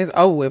bag and it's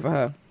over with for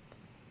her.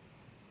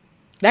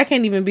 That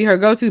can't even be her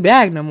go-to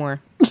bag no more.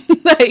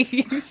 Like,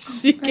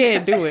 she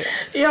can't do it.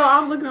 Yo,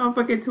 I'm looking on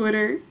fucking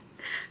Twitter.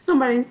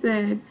 Somebody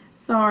said,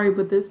 sorry,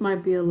 but this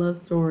might be a love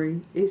story.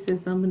 It's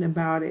just something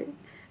about it.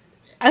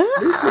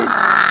 This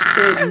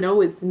bitch said,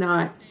 no, it's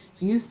not.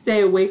 You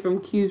stay away from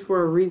Q's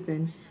for a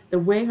reason. The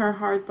way her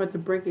heart's about to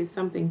break is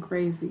something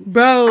crazy.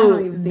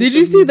 Bro, did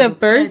you see the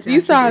first? You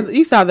saw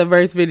the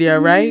first video,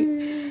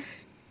 right?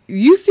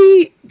 You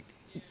see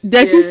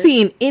that you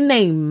seen in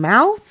a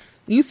mouth?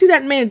 You see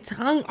that man's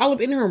tongue all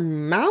up in her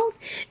mouth?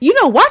 You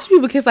know, watching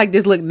people kiss like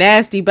this look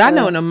nasty, but I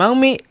know in a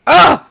moment,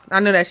 I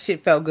know that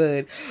shit felt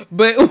good.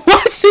 But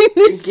watching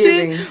this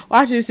shit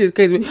is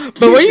crazy. But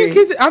when you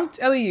kiss, I'm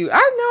telling you, I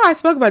know I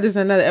spoke about this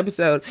in another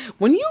episode.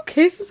 When you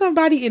kiss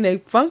somebody in a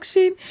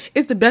function,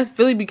 it's the best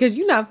feeling because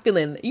you're not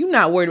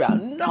worried about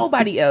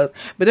nobody else.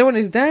 But then when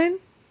it's done,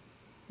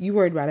 you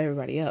worried about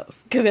everybody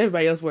else because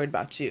everybody else worried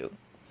about you.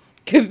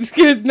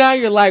 Because now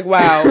you're like,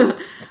 wow.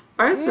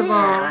 First of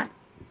all,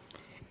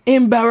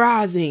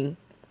 embarrassing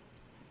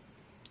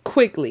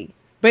quickly,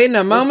 but in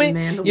the moment,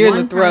 man, you're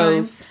in the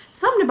throes.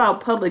 Something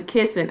about public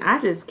kissing,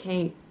 I just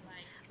can't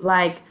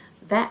like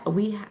that.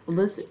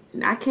 Listen,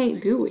 I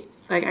can't do it.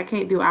 Like, I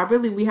can't do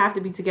it. We have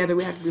to be together.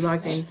 We have to be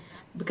locked in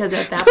because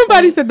at that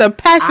somebody point, said the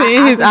passion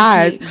in his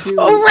eyes.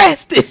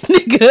 Arrest this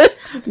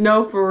nigga.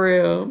 No, for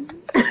real.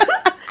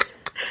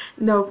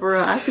 No, for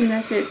real. I seen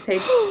that shit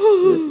take.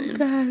 Listen,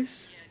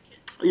 gosh.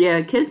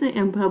 Yeah, kissing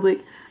in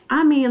public.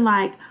 I mean,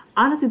 like,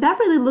 honestly, that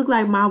really looked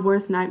like my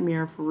worst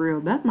nightmare for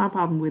real. That's my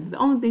problem with it. The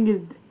only thing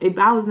is, if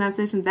I was in that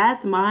session,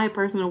 that's my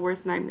personal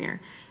worst nightmare.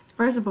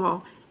 First of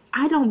all,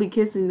 I don't be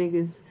kissing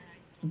niggas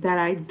that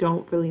I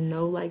don't really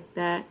know like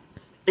that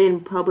in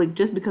public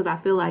just because I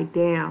feel like,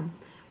 damn,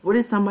 what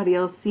if somebody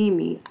else see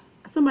me?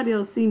 Somebody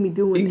else see me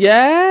doing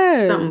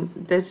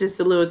something that's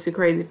just a little too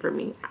crazy for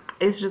me.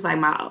 It's just like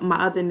my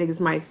other niggas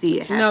might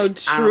see it happen. No,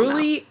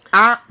 truly,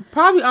 I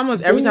probably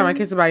almost every time I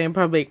kiss somebody in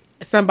public,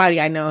 somebody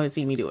I know has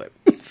seen me do it.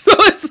 So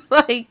it's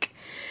like,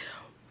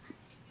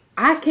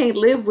 I can't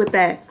live with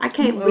that. I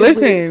can't live with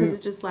it because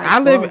it's just like, I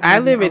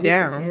live it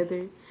down.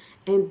 Together?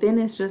 And then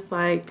it's just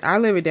like, I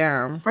live it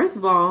down. first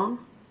of all,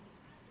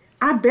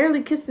 I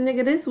barely kissed a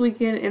nigga this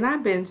weekend, and I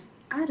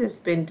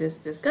just been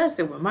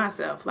disgusted with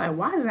myself. Like,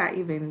 why did I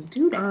even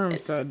do that? I'm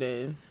so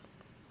dead.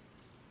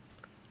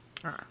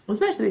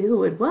 Especially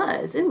who it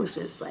was. It was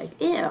just like,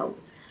 ew.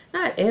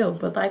 Not ew,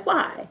 but like,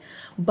 why?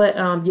 But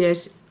yeah,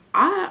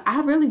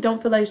 I really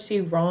don't feel like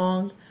she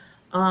wrong.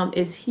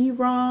 Is he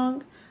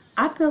wrong?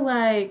 I feel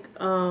like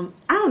I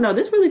don't know.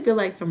 This really feel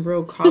like some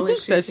real college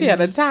shit. So she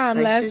had a time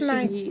like, last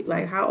night.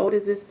 Like, how old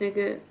is this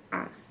nigga?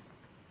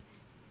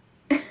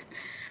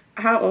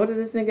 How old is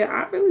this nigga?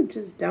 I really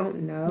just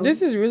don't know.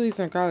 This is really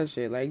some college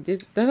shit. Like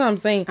this, that's what I'm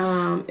saying.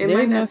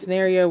 There's no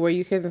scenario where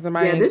you kissing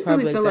somebody in this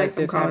public really feel that like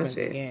some this college happens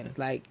shit. again.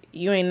 Like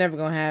you ain't never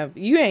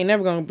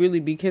gonna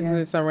really be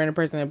kissing some random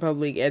person in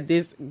public at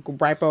this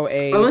ripe old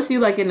age. Unless you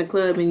like in the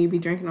club and you be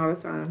drinking all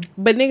the time.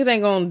 But niggas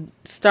ain't gonna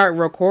start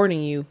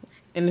recording you,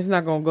 and it's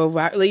not gonna go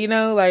viral. You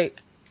know,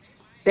 like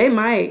they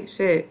might.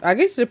 Shit. I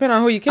guess it depends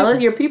on who you kissing.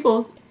 Unless your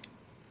people's.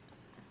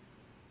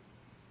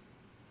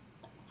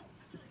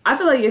 I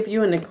feel like if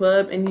you in the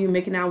club and you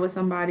making out with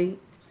somebody,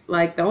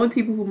 like the only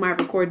people who might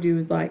record you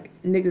is like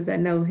niggas that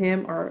know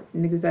him or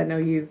niggas that know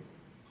you.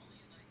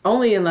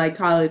 Only in like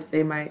college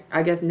they might.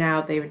 I guess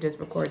now they would just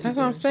record you. That's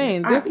what I'm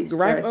saying. This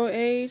ripe old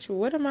age,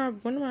 what am I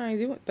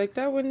doing? Like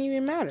that wouldn't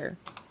even matter.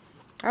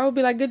 I would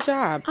be like, good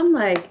job. I'm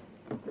like,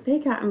 they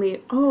got me.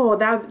 Oh,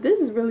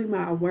 this is really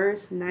my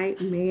worst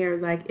nightmare.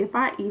 Like if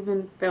I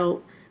even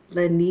felt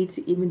the need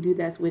to even do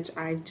that, which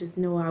I just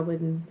know I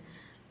wouldn't.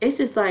 It's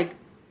just like.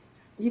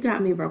 You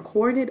got me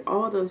recorded,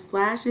 all those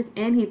flashes,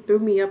 and he threw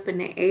me up in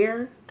the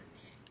air.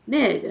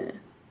 Nigga.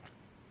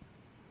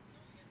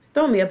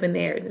 Throw me up in the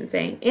air is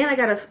insane. And I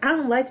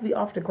don't like to be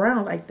off the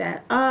ground like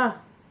that.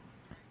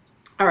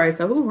 Alright,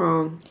 so who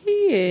wrong? He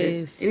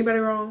is. Anybody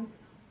wrong?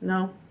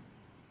 No?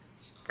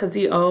 Because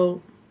he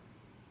old?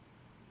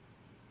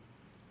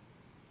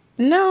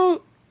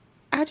 No.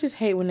 I just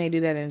hate when they do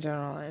that in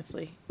general,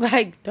 honestly.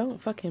 Like,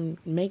 don't fucking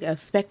make a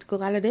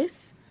spectacle out of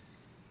this.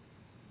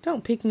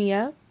 Don't pick me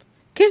up.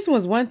 Kissing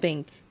was one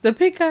thing. The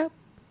pickup,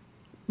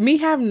 me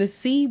having to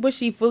see what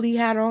she fully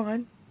had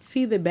on,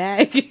 see the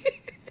bag,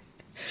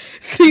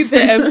 see the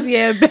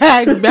MCM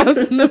bag bounce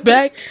in the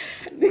back.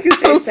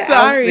 I'm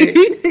sorry.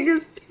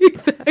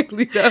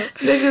 Exactly. Though.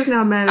 Niggas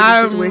not mad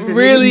at the situation.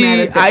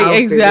 Really,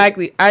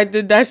 exactly. I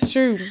did. That's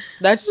true.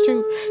 That's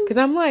true. Because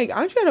I'm like,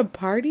 aren't you at a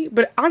party?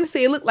 But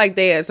honestly, it looked like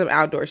they had some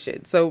outdoor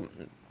shit. So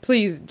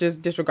please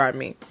just disregard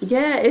me.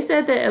 Yeah, it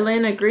said the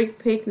Atlanta Greek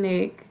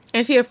picnic.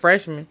 And she a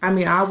freshman. I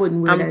mean, I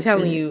wouldn't wear that. I'm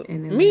telling you.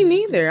 Me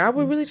neither. I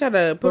would really try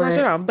to put my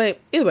shit on.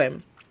 But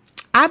anyway,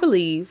 I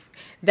believe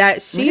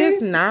that she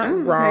is not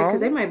wrong.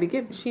 Because they might be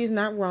giving. She's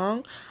not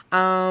wrong.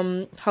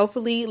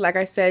 Hopefully, like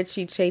I said,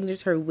 she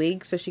changes her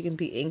wig so she can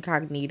be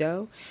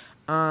incognito.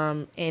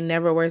 And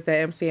never wears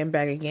that MCM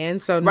bag again.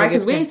 So right,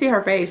 because we didn't see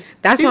her face.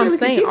 That's what I'm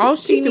saying. All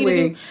she needed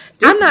to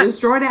do.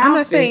 I'm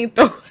not saying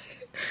throw.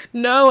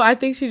 No, I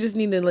think she just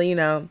needed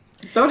to,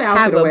 throw the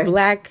have away. A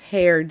black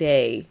hair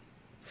day.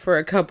 For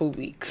a couple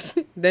weeks.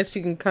 Then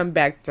she can come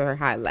back to her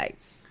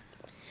highlights.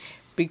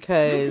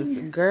 Because,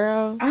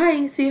 girl. I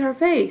ain't see her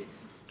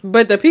face.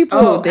 But the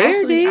people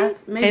there did.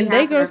 And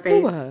they go to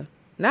school with her.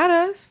 Not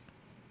us.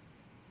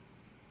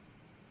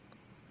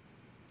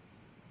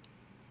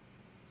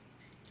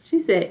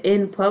 She said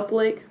in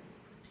public.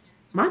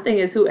 My thing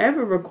is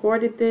whoever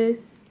recorded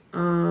this.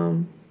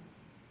 And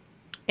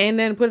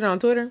then put it on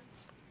Twitter.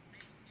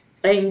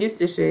 Ain't used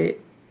to shit.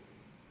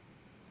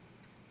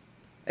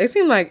 It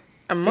seemed like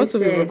most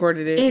of people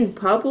recorded it in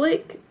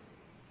public.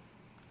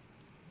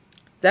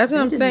 That's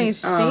what I'm saying.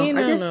 She ain't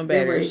know no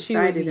better. She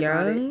was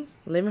young,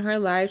 living her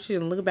life. She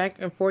didn't look back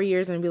in 4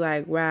 years and be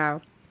like,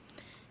 "Wow,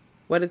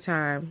 what a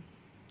time."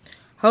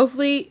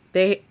 Hopefully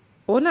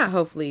not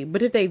hopefully,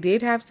 but if they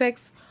did have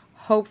sex,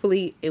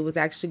 hopefully it was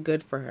actually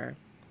good for her.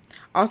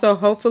 Also,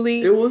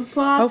 hopefully it was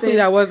popping. Hopefully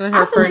that wasn't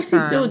her first time.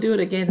 She still do it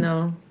again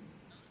though.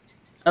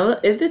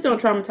 If this don't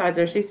traumatize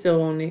her, she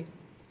still on it.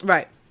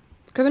 Right?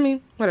 Because I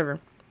mean, whatever.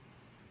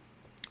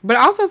 But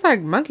also, it's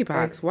like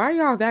monkeypox. Why are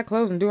y'all that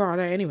close and do all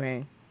that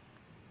anyway?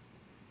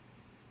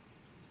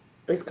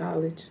 It's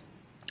college.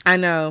 I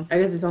know. I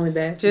guess it's only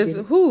bad.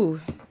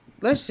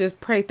 Let's just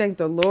pray, thank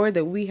the Lord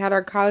that we had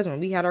our college when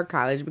we had our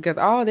college. Because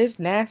all this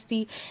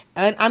nasty,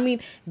 and I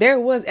mean, there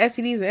was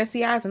STDs and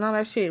STIs and all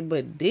that shit.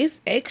 But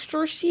this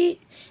extra shit,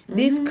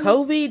 this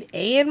COVID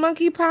and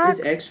monkeypox.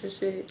 This extra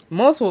shit.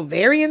 Multiple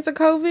variants of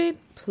COVID.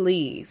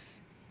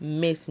 Please,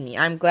 miss me.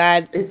 I'm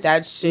glad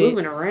that shit.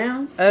 Moving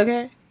around.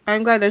 Okay.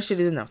 I'm glad that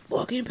shit is in the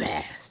fucking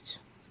past.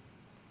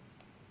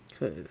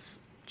 Cause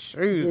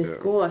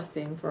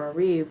disgusting for a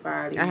real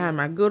party. I had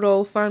my good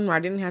old fun where I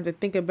didn't have to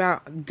think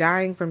about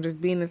dying from just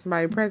being in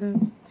somebody's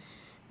presence.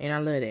 And I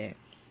love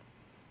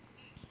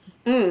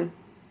that.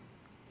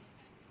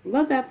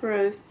 Love that for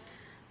us.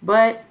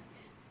 But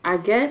I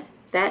guess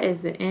that is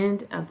the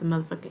end of the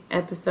motherfucking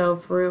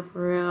episode. For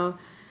real.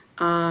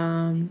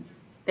 Thank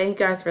you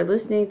guys for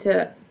listening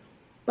to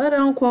But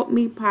Don't Quote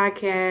Me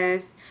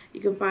podcast.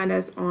 You can find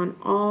us on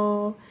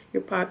all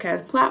your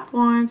podcast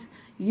platforms,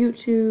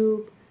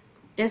 YouTube,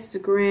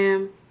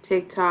 Instagram,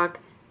 TikTok.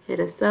 Hit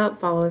us up,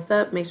 follow us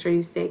up, make sure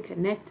you stay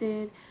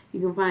connected. You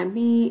can find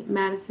me,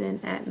 Madison,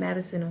 at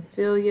Madison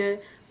Ophelia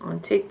on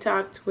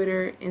TikTok,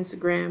 Twitter,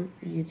 Instagram,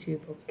 YouTube,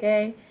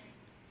 okay?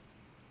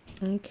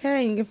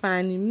 Okay, you can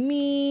find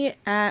me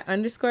at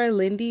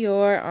 _Lindy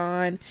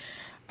on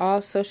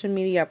all social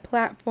media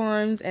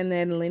platforms, and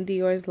then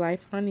Lindy's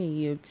Life on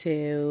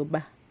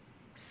YouTube.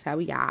 So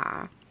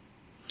yeah.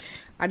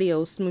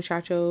 Adios,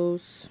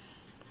 muchachos.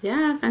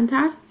 Yeah,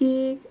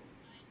 fantastic.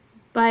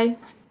 Bye.